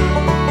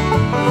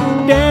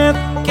 Death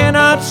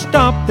cannot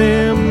stop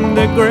them,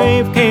 the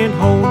grave can't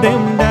hold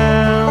them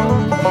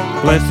down.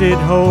 Blessed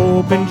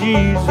hope in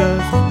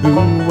Jesus, who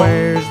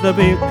wears the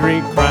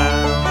victory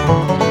crown.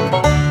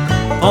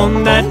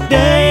 On that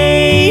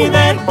day,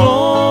 that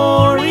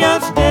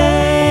glorious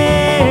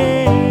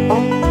day,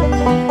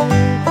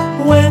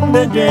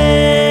 when the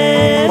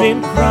dead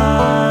in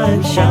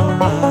Christ shall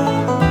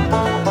rise.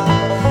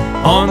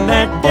 On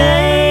that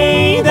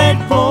day,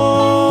 that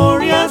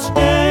glorious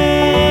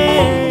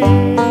day,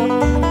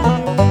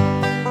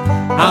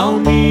 I'll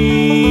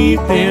meet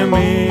them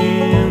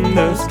in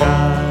the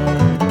sky.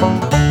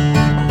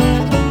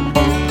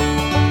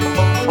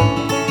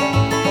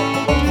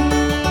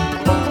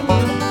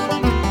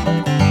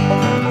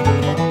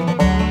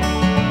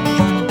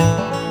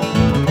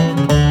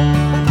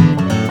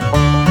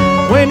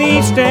 When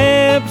he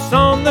steps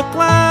on the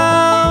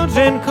clouds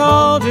and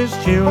calls his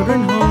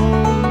children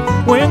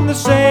home, when the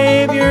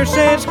Savior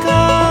says,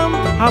 "Come,"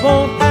 I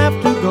won't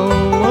have to go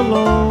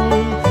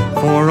alone.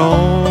 For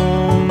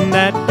on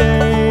that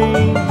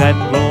day, that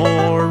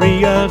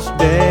glorious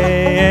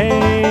day,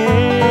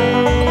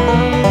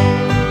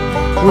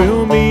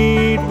 we'll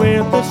meet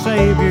with the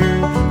Savior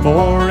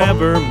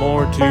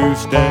forevermore to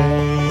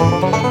stay.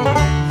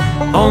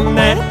 On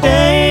that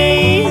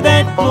day,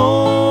 that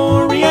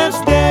glorious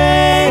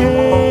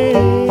day,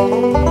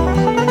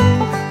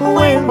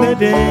 when the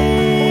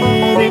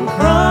dead in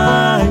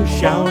Christ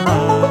shall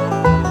rise.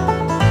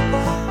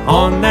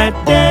 On that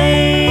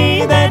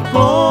day, that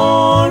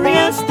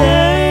glorious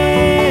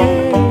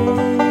day,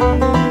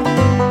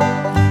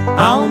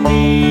 I'll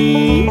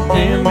meet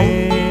them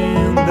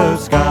in the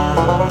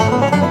sky.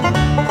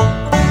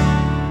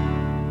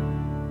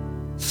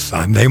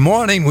 Sunday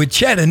Morning with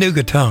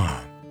Chattanooga Tom.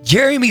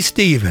 Jeremy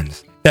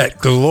Stevens, That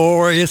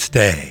Glorious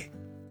Day.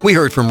 We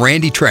heard from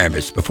Randy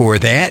Travis before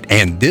that,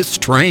 and This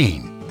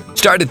Train.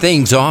 Started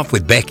things off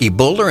with Becky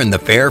Buller and the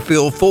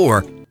Fairfield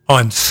Four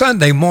on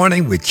Sunday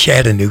Morning with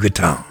Chattanooga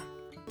Tom.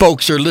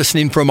 Folks are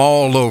listening from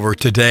all over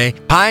today.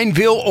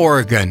 Pineville,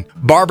 Oregon,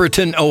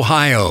 Barberton,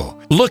 Ohio,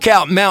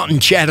 Lookout Mountain,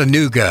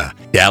 Chattanooga,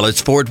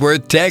 Dallas-Fort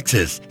Worth,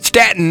 Texas,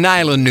 Staten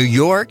Island, New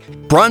York,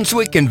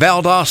 Brunswick and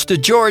Valdosta,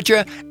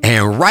 Georgia,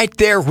 and right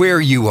there where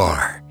you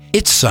are.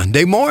 It's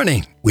Sunday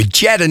Morning with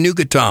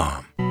Chattanooga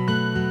Tom.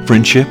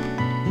 Friendship,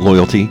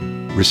 loyalty,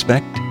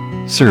 respect,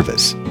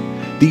 service.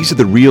 These are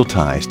the real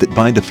ties that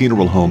bind a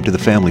funeral home to the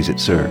families it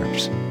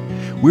serves.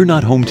 We're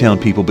not hometown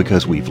people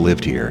because we've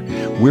lived here.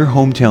 We're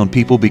hometown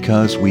people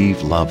because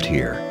we've loved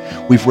here.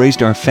 We've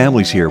raised our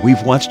families here.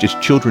 We've watched as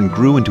children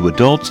grew into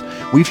adults.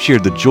 We've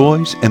shared the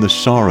joys and the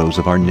sorrows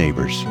of our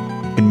neighbors.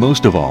 And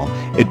most of all,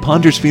 at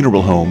Ponders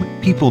Funeral Home,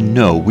 people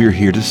know we're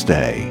here to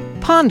stay.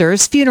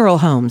 Ponders Funeral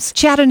Homes,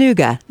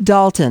 Chattanooga,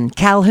 Dalton,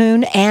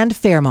 Calhoun, and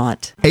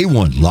Fairmont.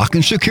 A1 Lock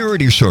and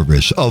Security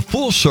Service, a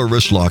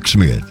full-service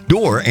locksmith,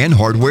 door and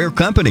hardware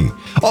company,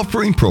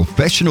 offering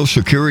professional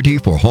security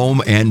for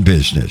home and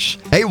business.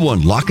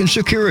 A1 Lock and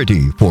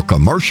Security for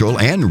commercial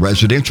and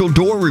residential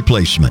door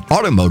replacement,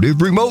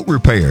 automotive remote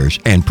repairs,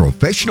 and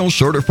professional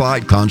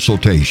certified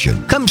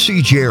consultation. Come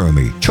see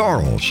Jeremy,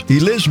 Charles,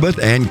 Elizabeth,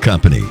 and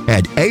company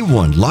at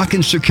A1 Lock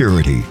and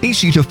Security.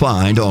 Easy to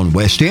find on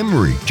West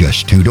Emory,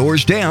 just 2 doors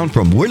down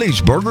from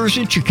Willie's Burgers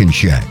and Chicken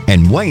Shack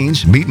and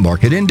Wayne's Meat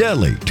Market in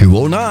Dudley,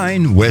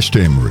 209 West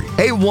Emory.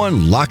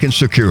 A1 Lock and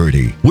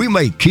Security. We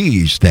make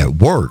keys that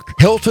work.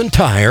 Hilton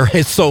Tire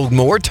has sold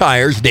more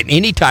tires than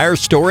any tire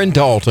store in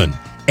Dalton,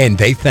 and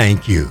they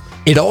thank you.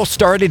 It all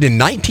started in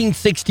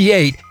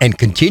 1968 and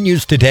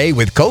continues today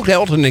with Coat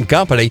Hilton and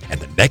Company and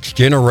the next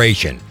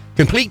generation.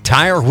 Complete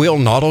tire, wheel,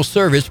 and auto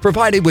service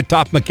provided with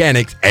top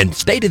mechanics and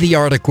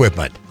state-of-the-art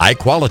equipment. High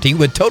quality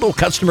with total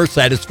customer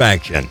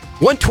satisfaction.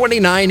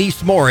 129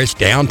 East Morris,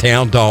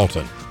 downtown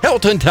Dalton.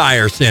 Hilton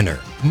Tire Center.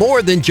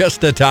 More than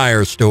just a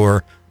tire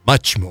store,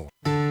 much more.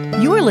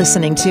 You're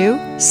listening to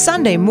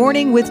Sunday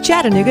Morning with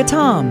Chattanooga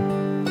Tom.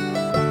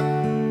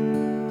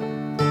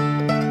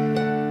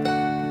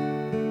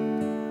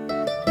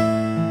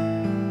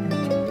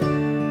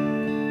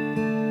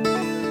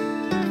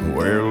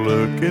 We're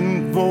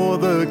looking for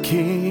the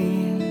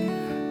King,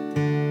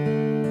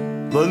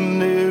 the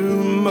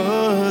new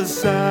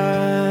Messiah.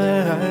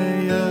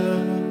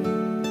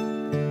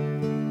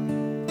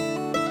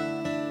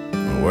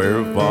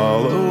 We're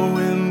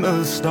following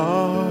the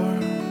star,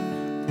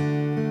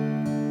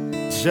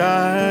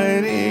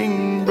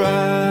 shining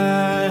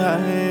brighter.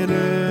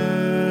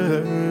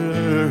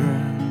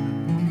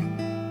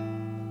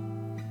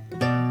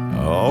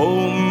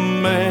 Oh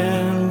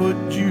man,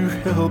 would you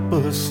help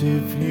us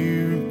if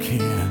you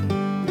can?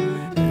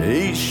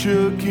 He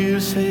shook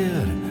his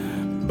head,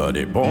 but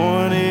he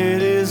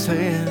pointed his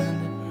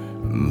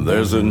hand.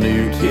 There's a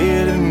new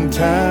kid in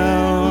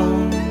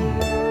town,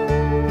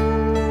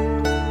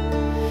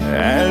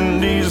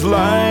 and he's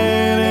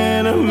lying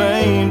in a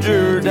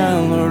manger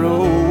down the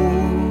road.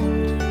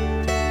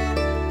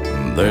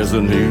 There's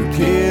a new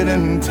kid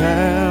in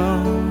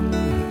town,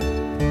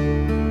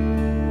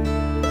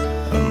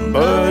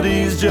 but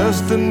he's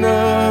just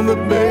another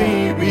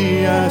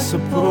baby, I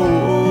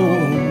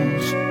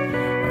suppose.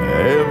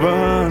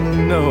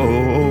 Heaven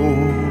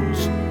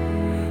knows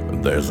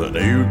there's a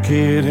new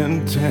kid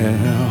in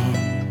town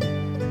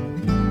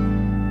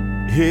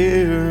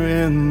here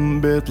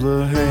in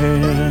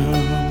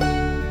Bethlehem.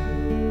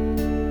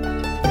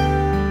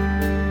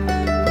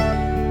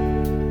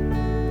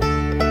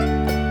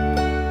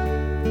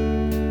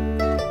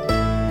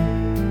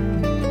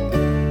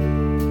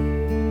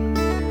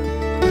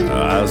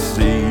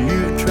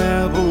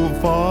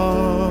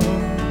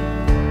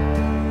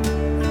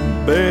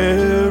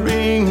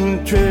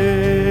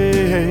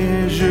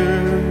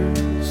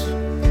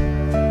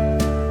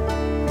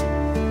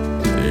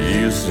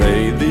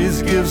 say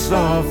these gifts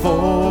are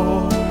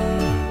for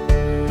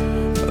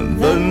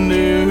the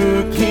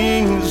new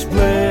king's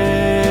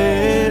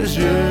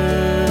pleasure.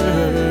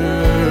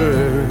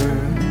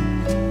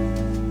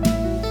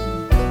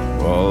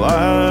 Well,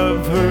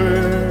 I've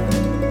heard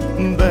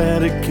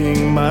that a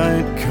king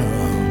might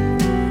come,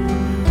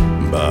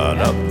 but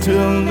up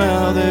till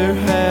now there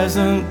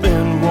hasn't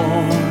been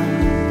one.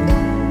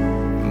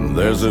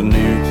 There's a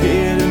new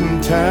kid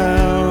in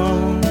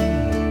town,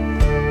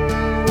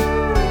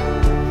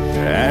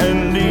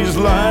 and he's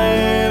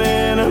lying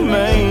in a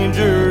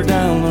manger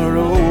down the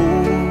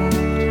road.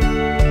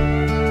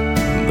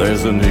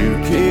 There's a new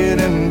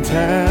kid in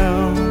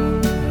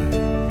town,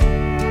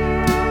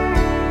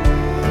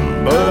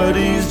 but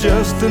he's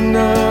just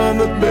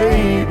another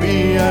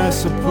baby, I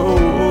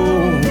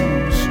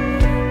suppose.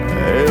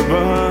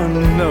 Heaven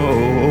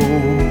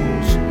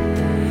knows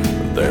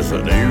there's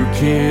a new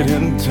kid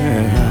in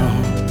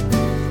town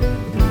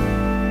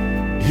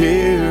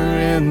here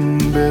in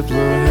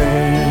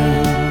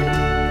Bethlehem.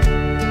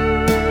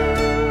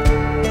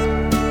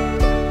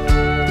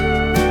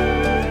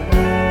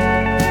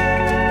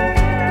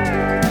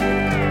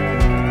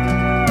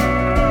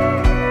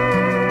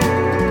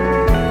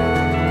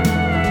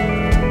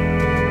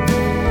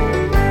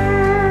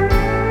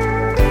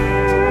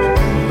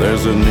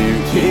 There's a new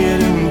kid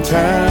in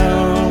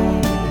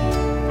town,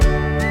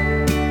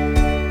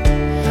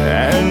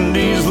 and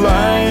he's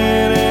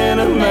lying in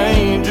a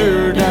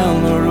manger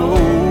down the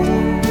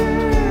road.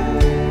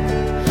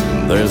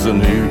 There's a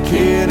new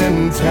kid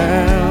in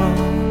town,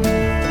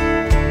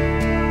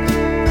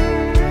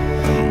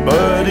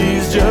 but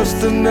he's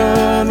just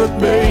another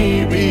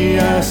baby,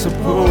 I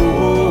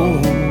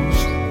suppose.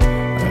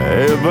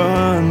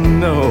 Heaven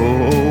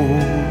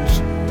knows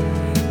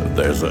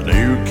there's a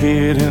new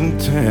kid in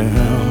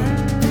town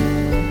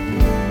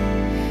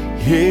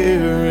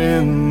here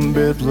in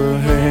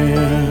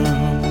Bethlehem.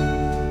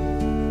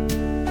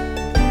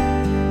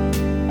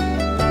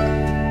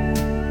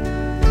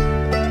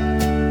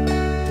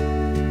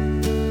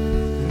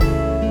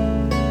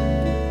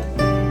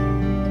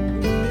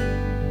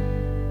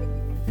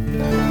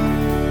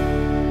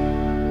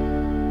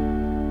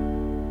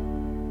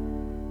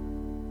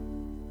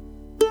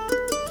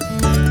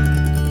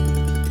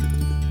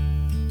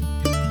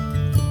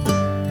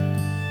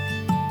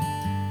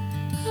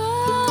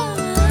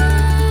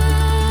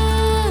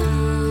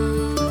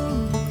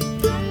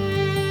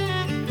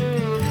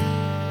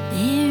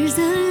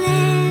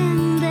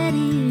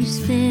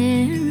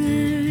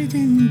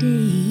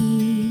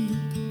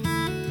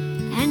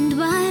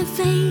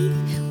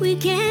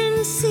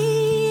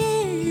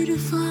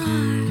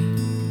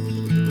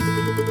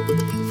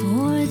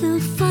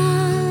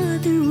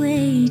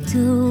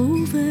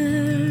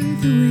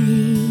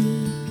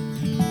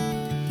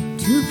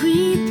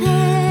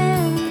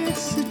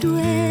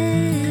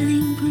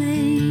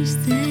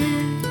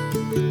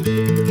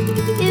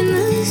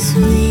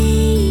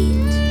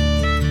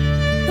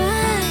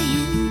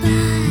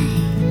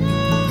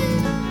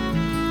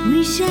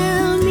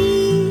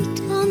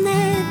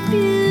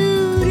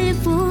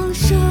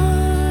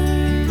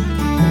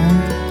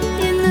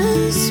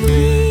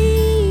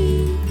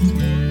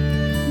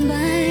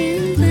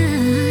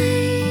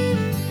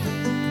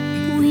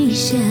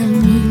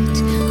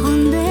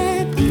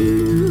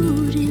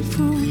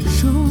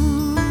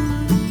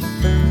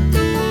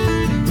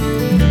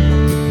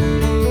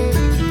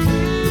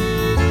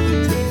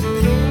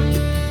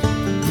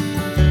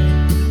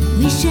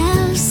 We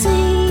shall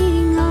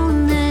sing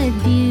on that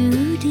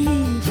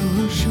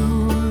beautiful shore.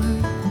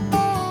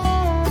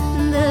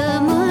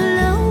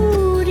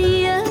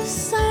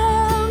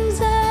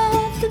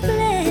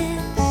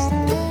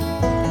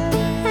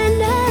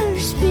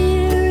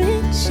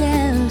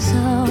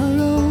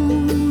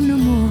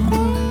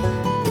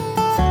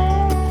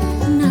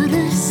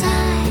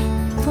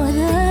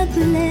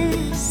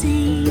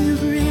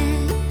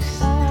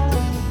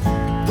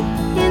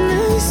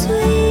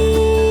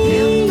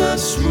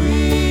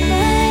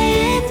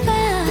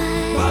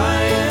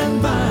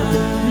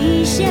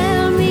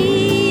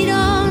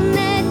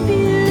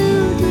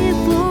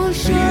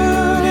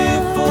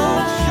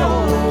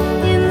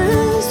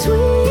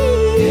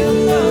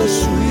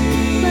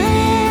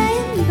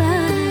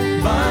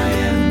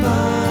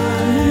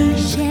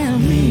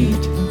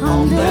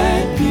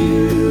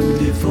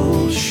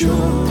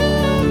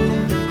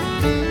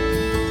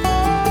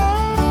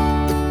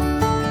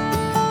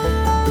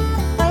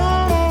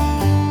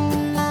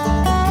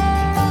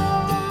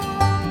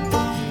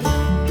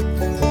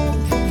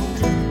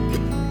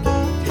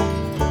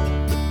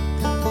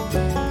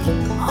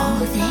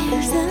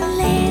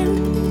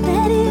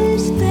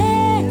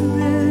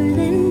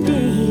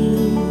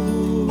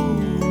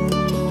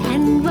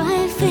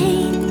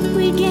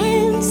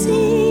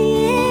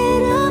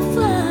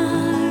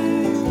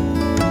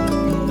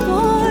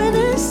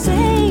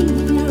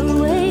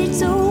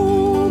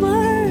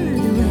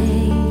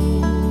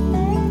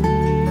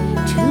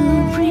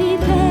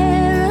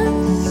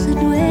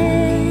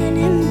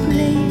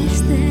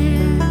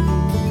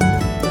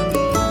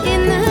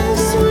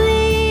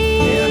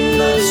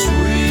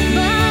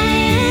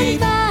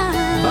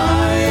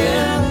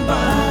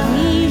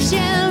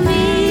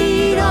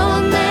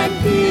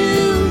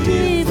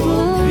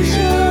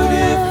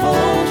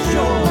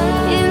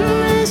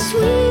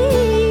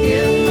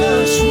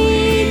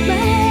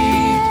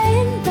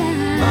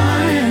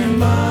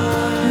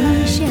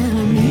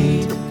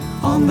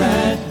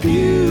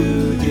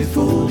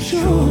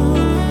 shore.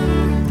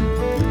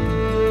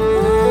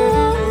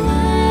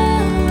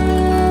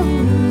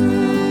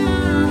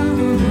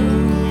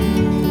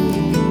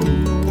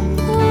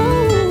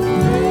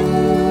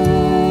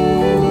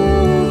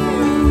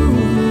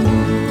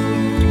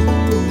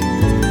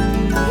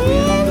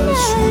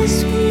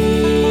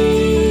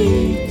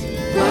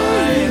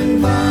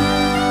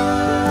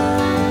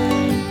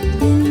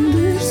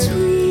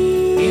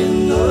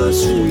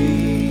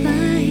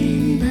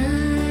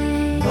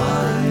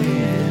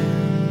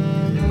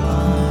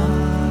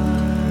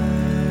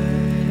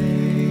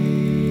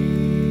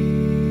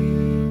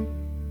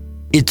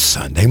 It's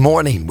Sunday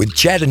Morning with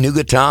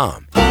Chattanooga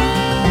Tom. The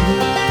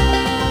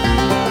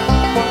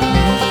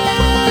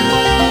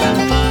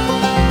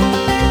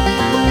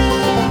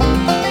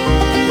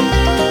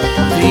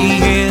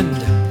end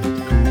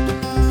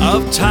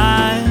of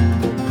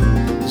time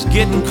is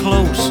getting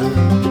closer.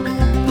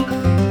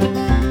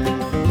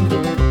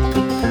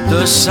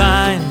 The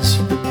signs,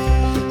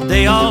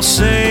 they all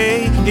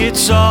say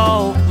it's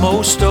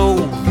almost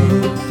over.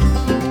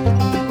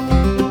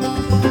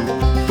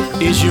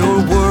 Is your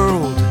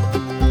world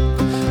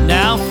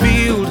now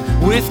filled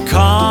with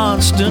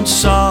constant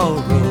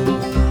sorrow?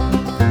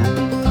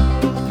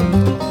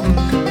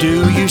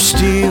 Do you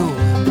still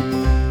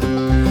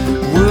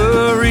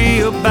worry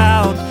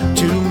about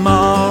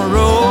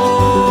tomorrow?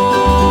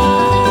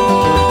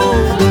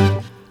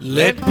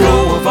 Let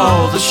go of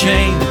all the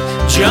shame,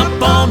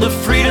 jump on the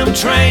freedom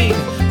train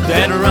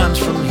that runs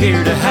from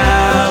here to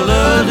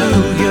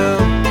hallelujah.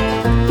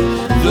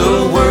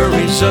 The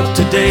worries of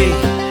today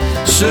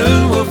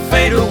soon will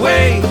fade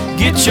away.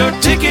 Get your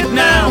ticket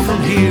now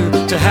from here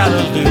to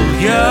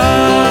hallelujah.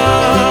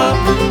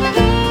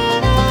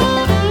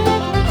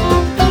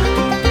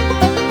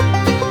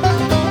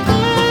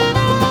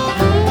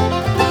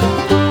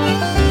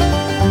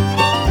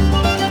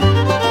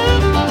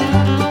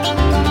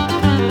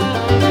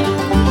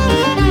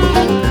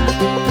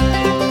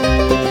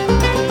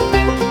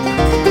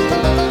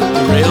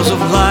 The rails of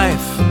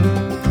life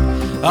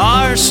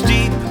are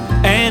steep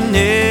and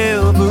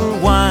ever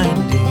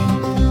winding,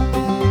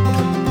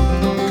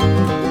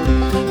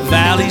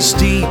 valleys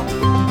deep,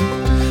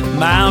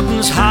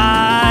 mountains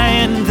high,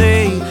 and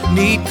they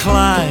need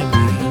climbing.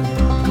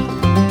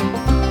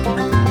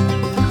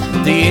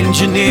 The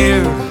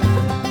engineer,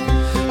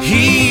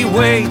 he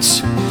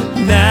waits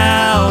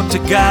now to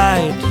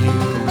guide you.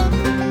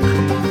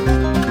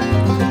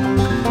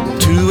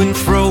 To and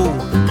fro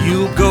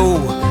you'll go,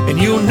 and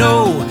you'll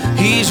know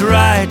he's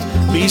right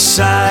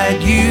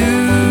beside you.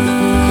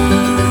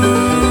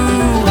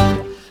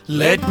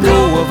 Let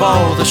go of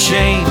all the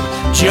shame,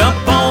 jump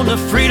on the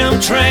freedom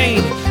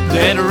train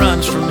that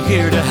runs from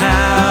here to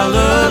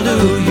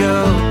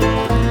hallelujah.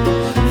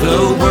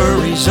 The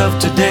worries of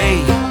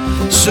today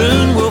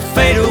soon will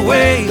fade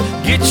away.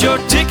 Get your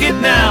ticket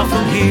now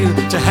from here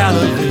to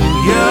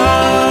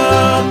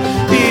hallelujah.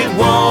 It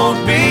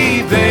won't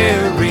be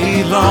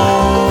very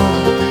long.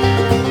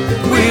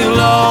 We'll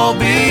all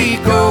be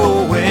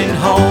going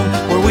home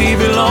where we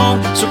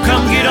belong. So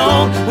come get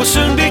on, we'll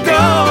soon be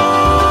gone.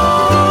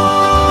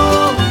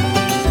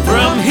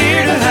 From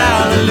here to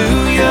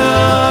hallelujah.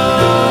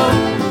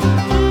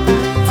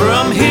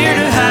 From here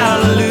to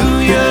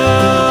hallelujah.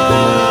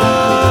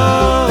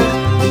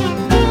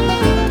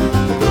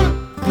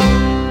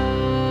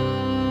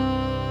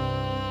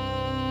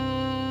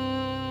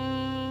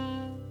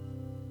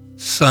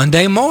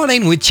 Sunday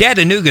Morning with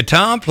Chattanooga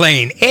Tom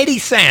playing Eddie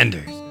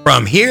Sanders.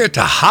 From Here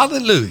to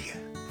Hallelujah.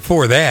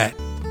 For that,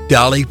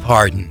 Dolly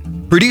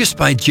Parton. Produced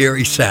by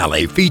Jerry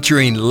Salley,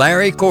 featuring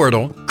Larry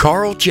Cordell,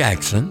 Carl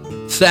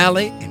Jackson,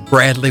 Sally, and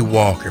Bradley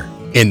Walker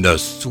in The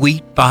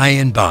Sweet By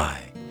and By.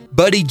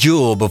 Buddy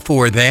Jewell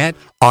before that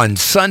on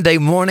Sunday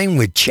Morning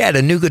with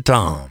Chattanooga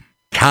Tom.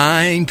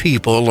 Kind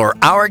people are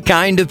our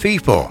kind of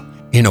people.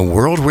 In a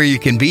world where you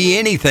can be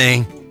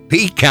anything,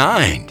 be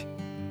kind.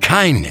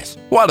 Kindness.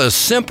 What a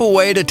simple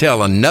way to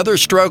tell another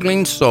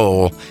struggling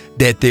soul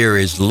that there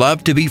is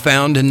love to be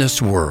found in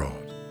this world.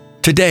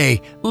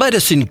 Today, let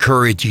us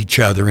encourage each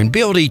other and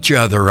build each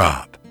other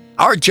up.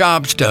 Our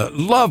job's to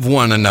love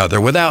one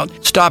another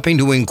without stopping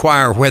to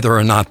inquire whether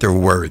or not they're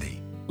worthy.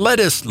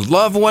 Let us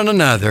love one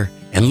another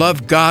and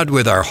love God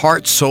with our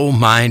heart, soul,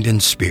 mind,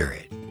 and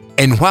spirit.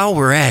 And while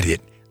we're at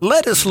it,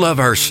 let us love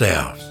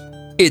ourselves.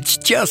 It's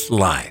just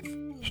life.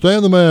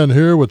 Stan the Man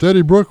here with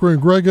Eddie Brooker and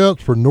Greg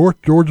Outs for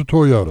North Georgia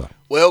Toyota.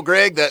 Well,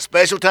 Greg, that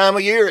special time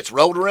of year, it's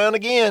rolled around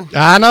again.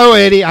 I know,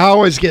 Eddie. I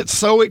always get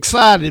so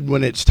excited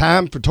when it's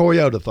time for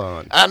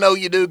Toyotathon. I know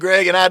you do,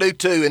 Greg, and I do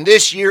too. And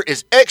this year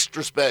is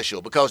extra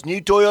special because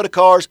new Toyota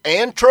cars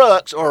and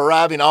trucks are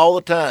arriving all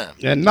the time.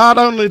 And not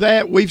only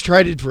that, we've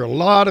traded for a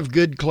lot of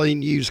good,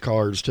 clean used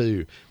cars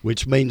too,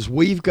 which means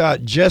we've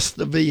got just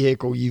the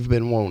vehicle you've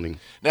been wanting.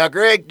 Now,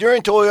 Greg,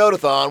 during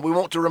Toyotathon, we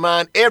want to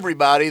remind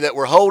everybody that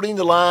we're holding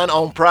the line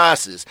on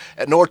prices.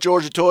 At North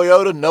Georgia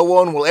Toyota, no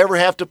one will ever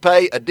have to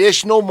pay additional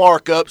additional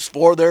markups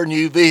for their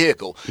new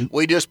vehicle.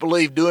 We just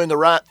believe doing the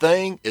right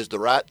thing is the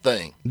right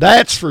thing.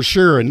 That's for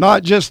sure, and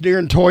not just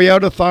during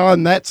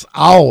Toyotathon, that's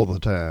all the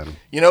time.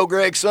 You know,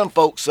 Greg, some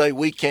folks say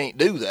we can't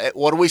do that.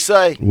 What do we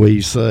say?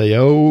 We say,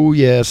 oh,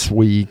 yes,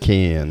 we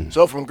can.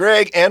 So from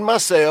Greg and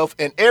myself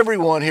and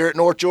everyone here at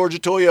North Georgia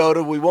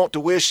Toyota, we want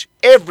to wish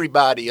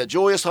everybody a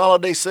joyous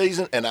holiday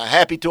season and a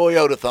happy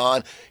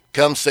Toyotathon.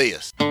 Come see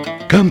us.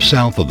 Come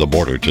south of the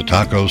border to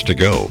Tacos to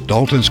Go,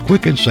 Dalton's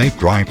quick and safe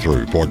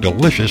drive-thru for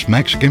delicious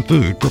Mexican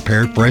food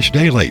prepared fresh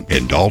daily.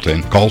 In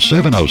Dalton, call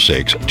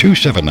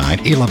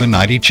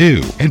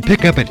 706-279-1192 and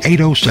pick up at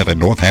 807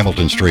 North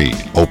Hamilton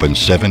Street. Open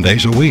 7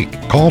 days a week.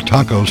 Call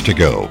Tacos to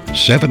Go,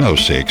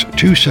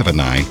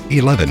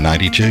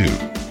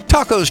 706-279-1192.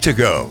 Tacos to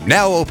Go,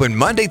 now open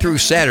Monday through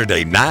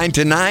Saturday, 9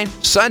 to 9,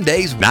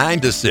 Sundays,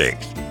 9 to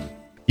 6.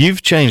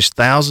 You've changed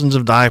thousands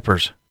of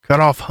diapers, cut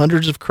off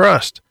hundreds of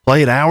crusts,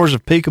 played hours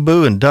of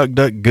peekaboo and duck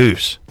duck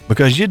goose,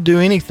 because you'd do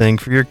anything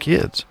for your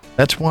kids.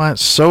 That's why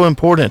it's so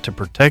important to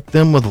protect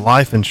them with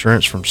life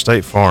insurance from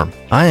State Farm.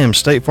 I am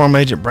State Farm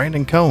Agent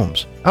Brandon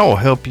Combs. I will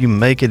help you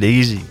make it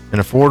easy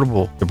and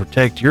affordable to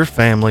protect your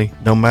family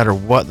no matter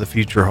what the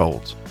future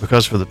holds.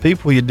 Because for the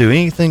people you do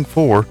anything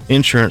for,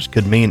 insurance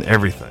could mean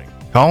everything.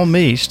 Call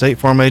me, State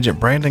Farm Agent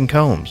Brandon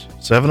Combs,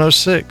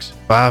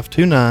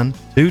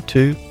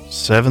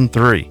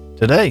 706-529-2273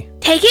 today.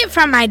 Take it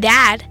from my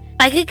dad.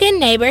 Like a good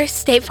neighbor,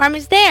 State Farm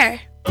is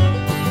there.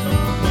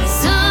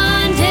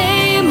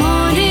 Sunday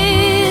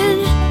morning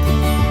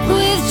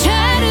with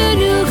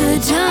Chattanooga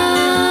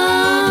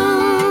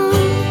Tom.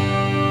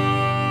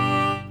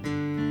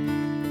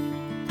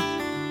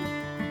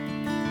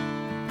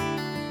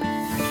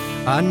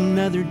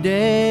 Another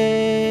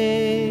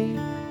day,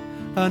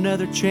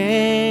 another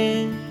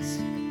chance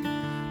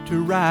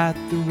to right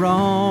the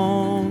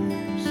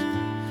wrongs,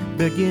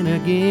 begin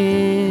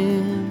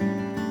again.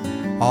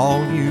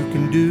 All you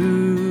can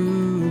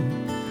do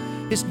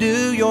is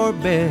do your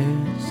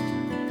best,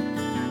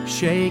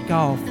 shake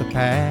off the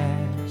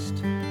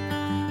past,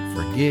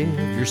 forgive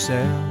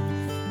yourself.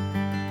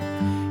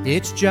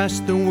 It's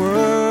just the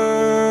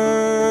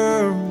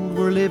world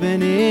we're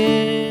living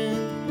in.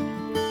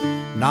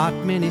 Not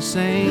many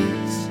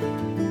saints,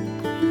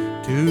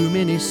 too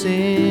many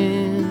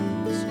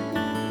sins.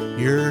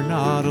 You're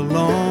not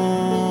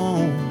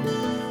alone,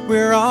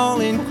 we're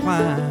all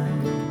inclined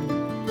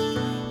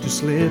to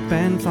slip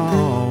and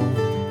fall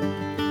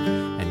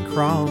and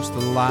cross the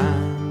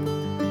line.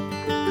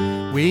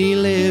 We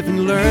live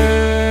and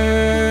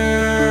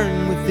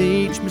learn with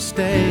each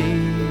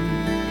mistake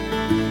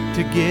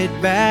to get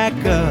back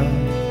up.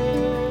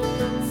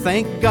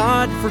 Thank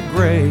God for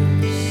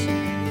grace.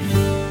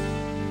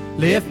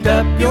 Lift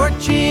up your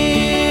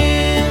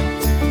chin,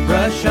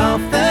 brush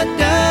off the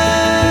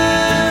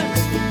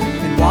dust,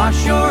 and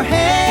wash your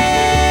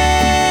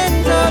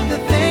hands of the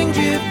things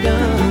you've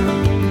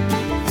done.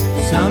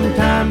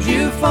 Sometimes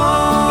you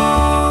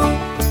fall,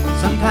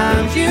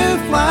 sometimes you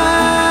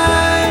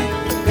fly.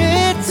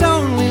 It's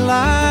only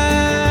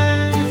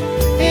life,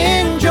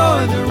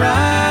 enjoy the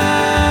ride.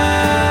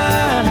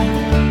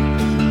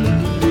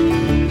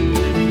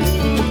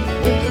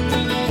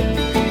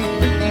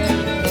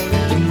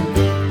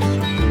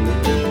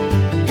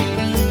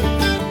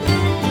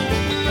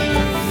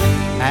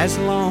 As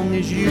long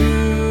as you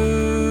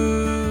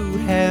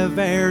have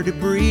air to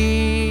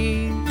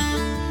breathe,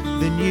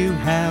 then you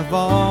have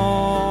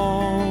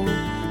all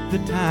the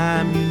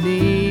time you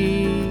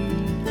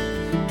need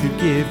to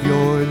give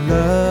your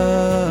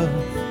love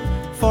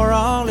for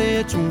all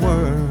it's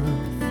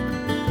worth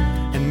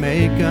and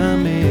make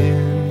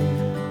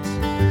amends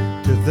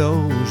to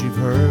those you've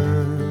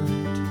hurt.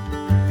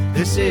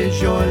 This is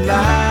your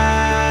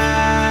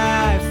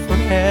life, for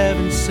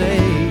heaven's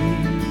sake.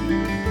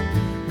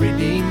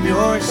 Redeem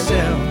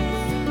yourself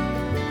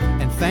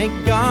and thank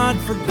God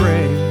for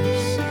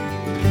grace.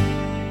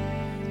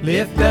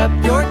 Lift up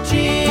your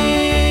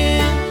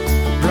chin,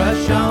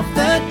 brush off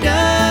the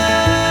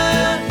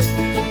dust,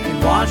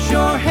 and wash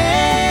your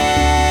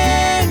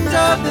hands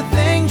of the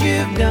things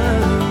you've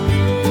done.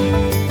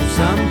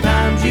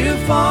 Sometimes you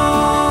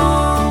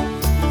fall,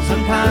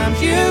 sometimes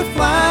you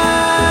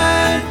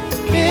fly.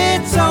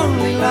 It's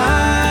only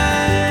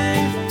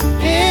life,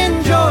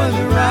 enjoy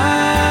the ride.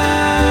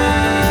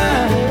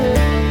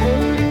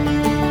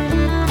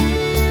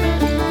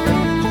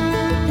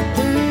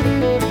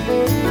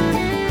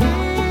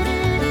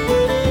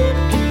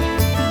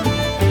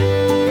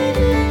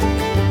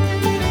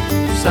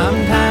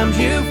 Sometimes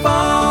you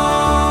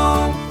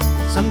fall,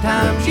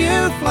 sometimes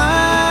you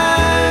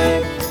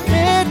fly.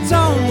 It's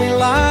only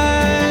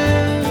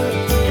life,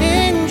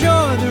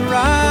 enjoy the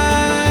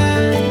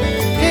ride.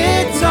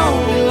 It's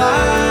only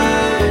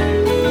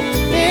life,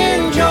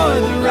 enjoy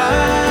the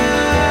ride.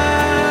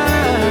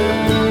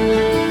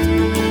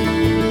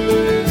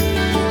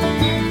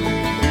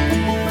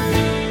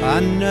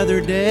 Another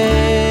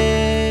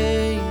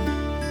day,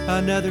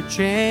 another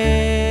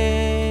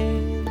chance.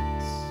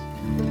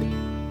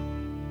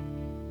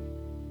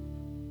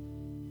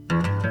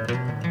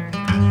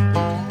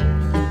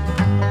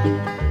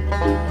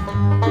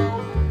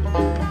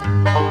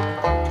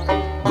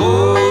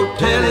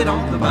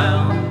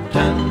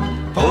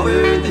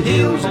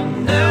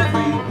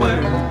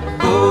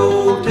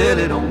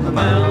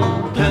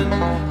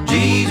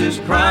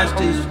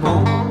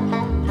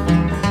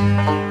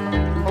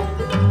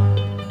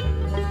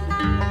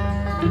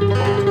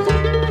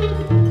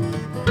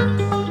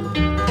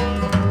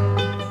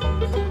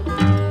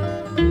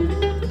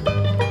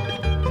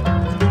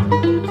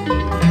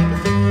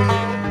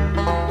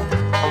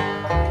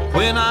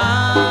 When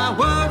I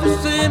was a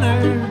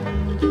sinner,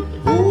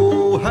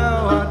 oh,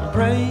 how I'd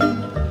pray.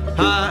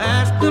 I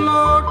asked the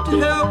Lord to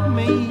help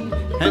me,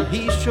 and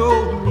He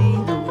showed me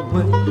the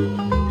way.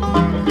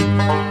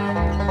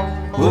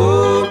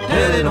 Oh,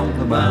 tell it on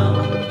the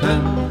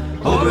mountain,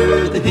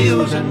 over the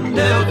hills and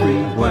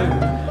everywhere.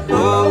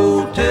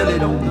 Oh, tell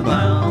it on the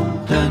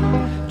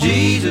mountain,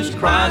 Jesus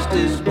Christ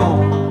is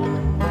born.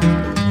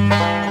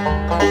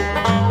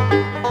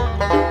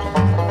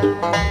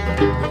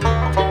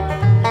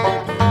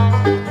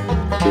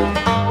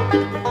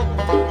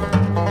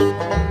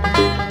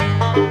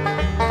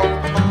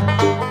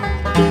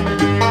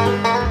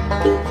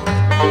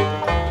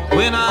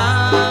 When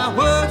I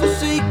was a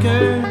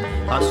seeker,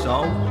 I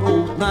saw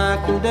both night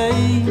and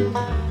day.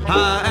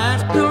 I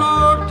asked the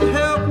Lord to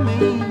help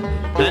me,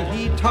 and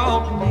He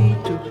taught me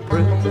to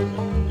pray.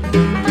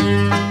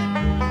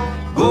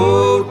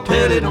 Go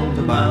tell it on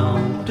the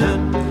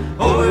mountain,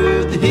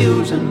 over the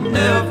hills and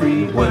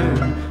everywhere.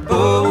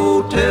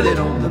 Go tell it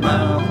on the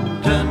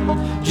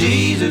mountain,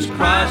 Jesus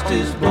Christ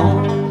is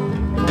born.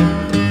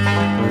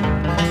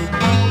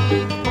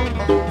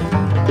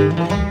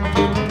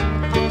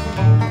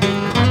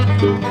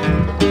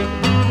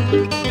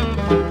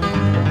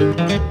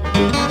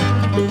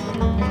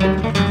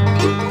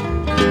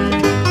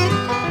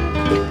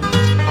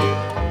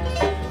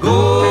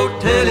 Go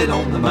tell it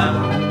on the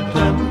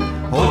mountain,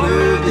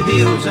 over the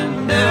hills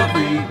and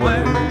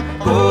everywhere.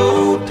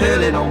 Go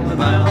tell it on the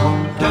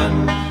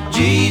mountain,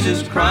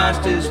 Jesus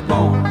Christ is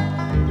born.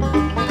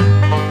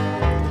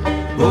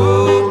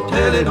 Go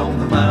tell it on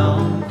the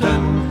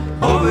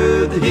mountain,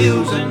 over the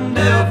hills and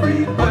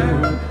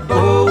everywhere.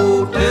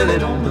 Go tell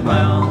it on the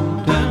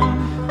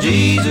mountain,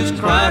 Jesus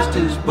Christ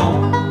is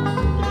born.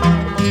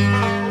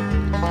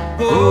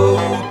 Go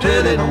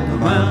tell it on the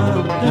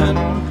mountain,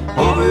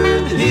 over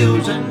the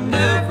hills and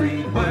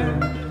everywhere.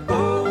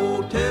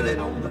 Go tell it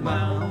on the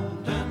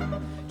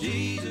mountain,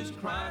 Jesus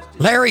Christ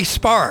is Larry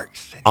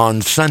Sparks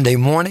on Sunday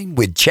Morning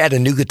with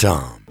Chattanooga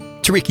Tom.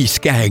 It's Ricky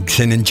Skaggs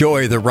and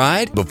Enjoy the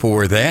Ride.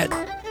 Before that,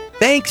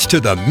 thanks to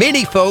the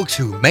many folks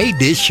who made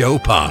this show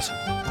possible.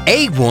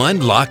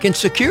 A1 Lock and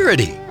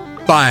Security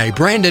by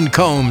Brandon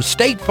Combs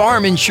State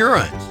Farm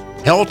Insurance,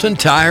 Helton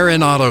Tire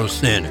and Auto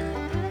Center,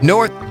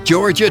 North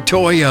Georgia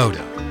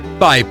Toyota,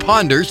 by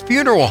Ponders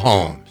Funeral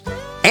Homes,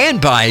 and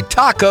by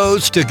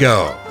Tacos to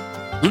Go.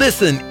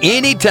 Listen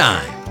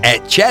anytime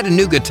at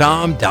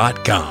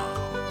ChattanoogaTom.com.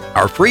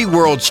 Our free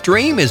world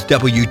stream is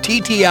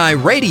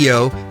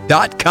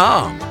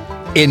WTTIRadio.com.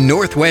 In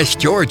Northwest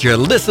Georgia,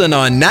 listen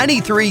on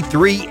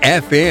 93.3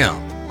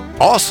 FM.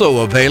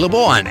 Also available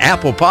on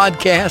Apple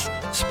Podcasts,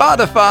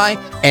 Spotify,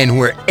 and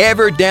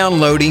wherever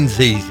downloading's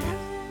easiest.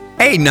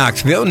 Hey,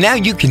 Knoxville, now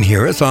you can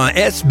hear us on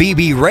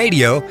SBB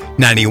Radio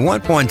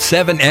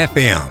 91.7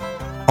 FM.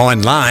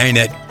 Online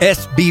at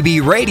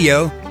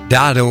sbbradio.org.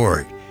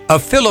 A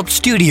Phillips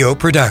Studio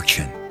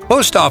production.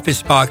 Post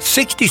Office Box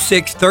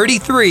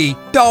 6633,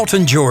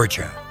 Dalton,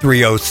 Georgia,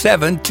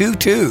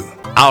 30722.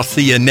 I'll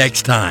see you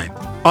next time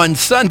on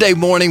Sunday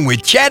Morning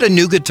with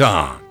Chattanooga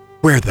Tom,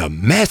 where the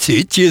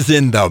message is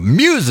in the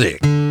music.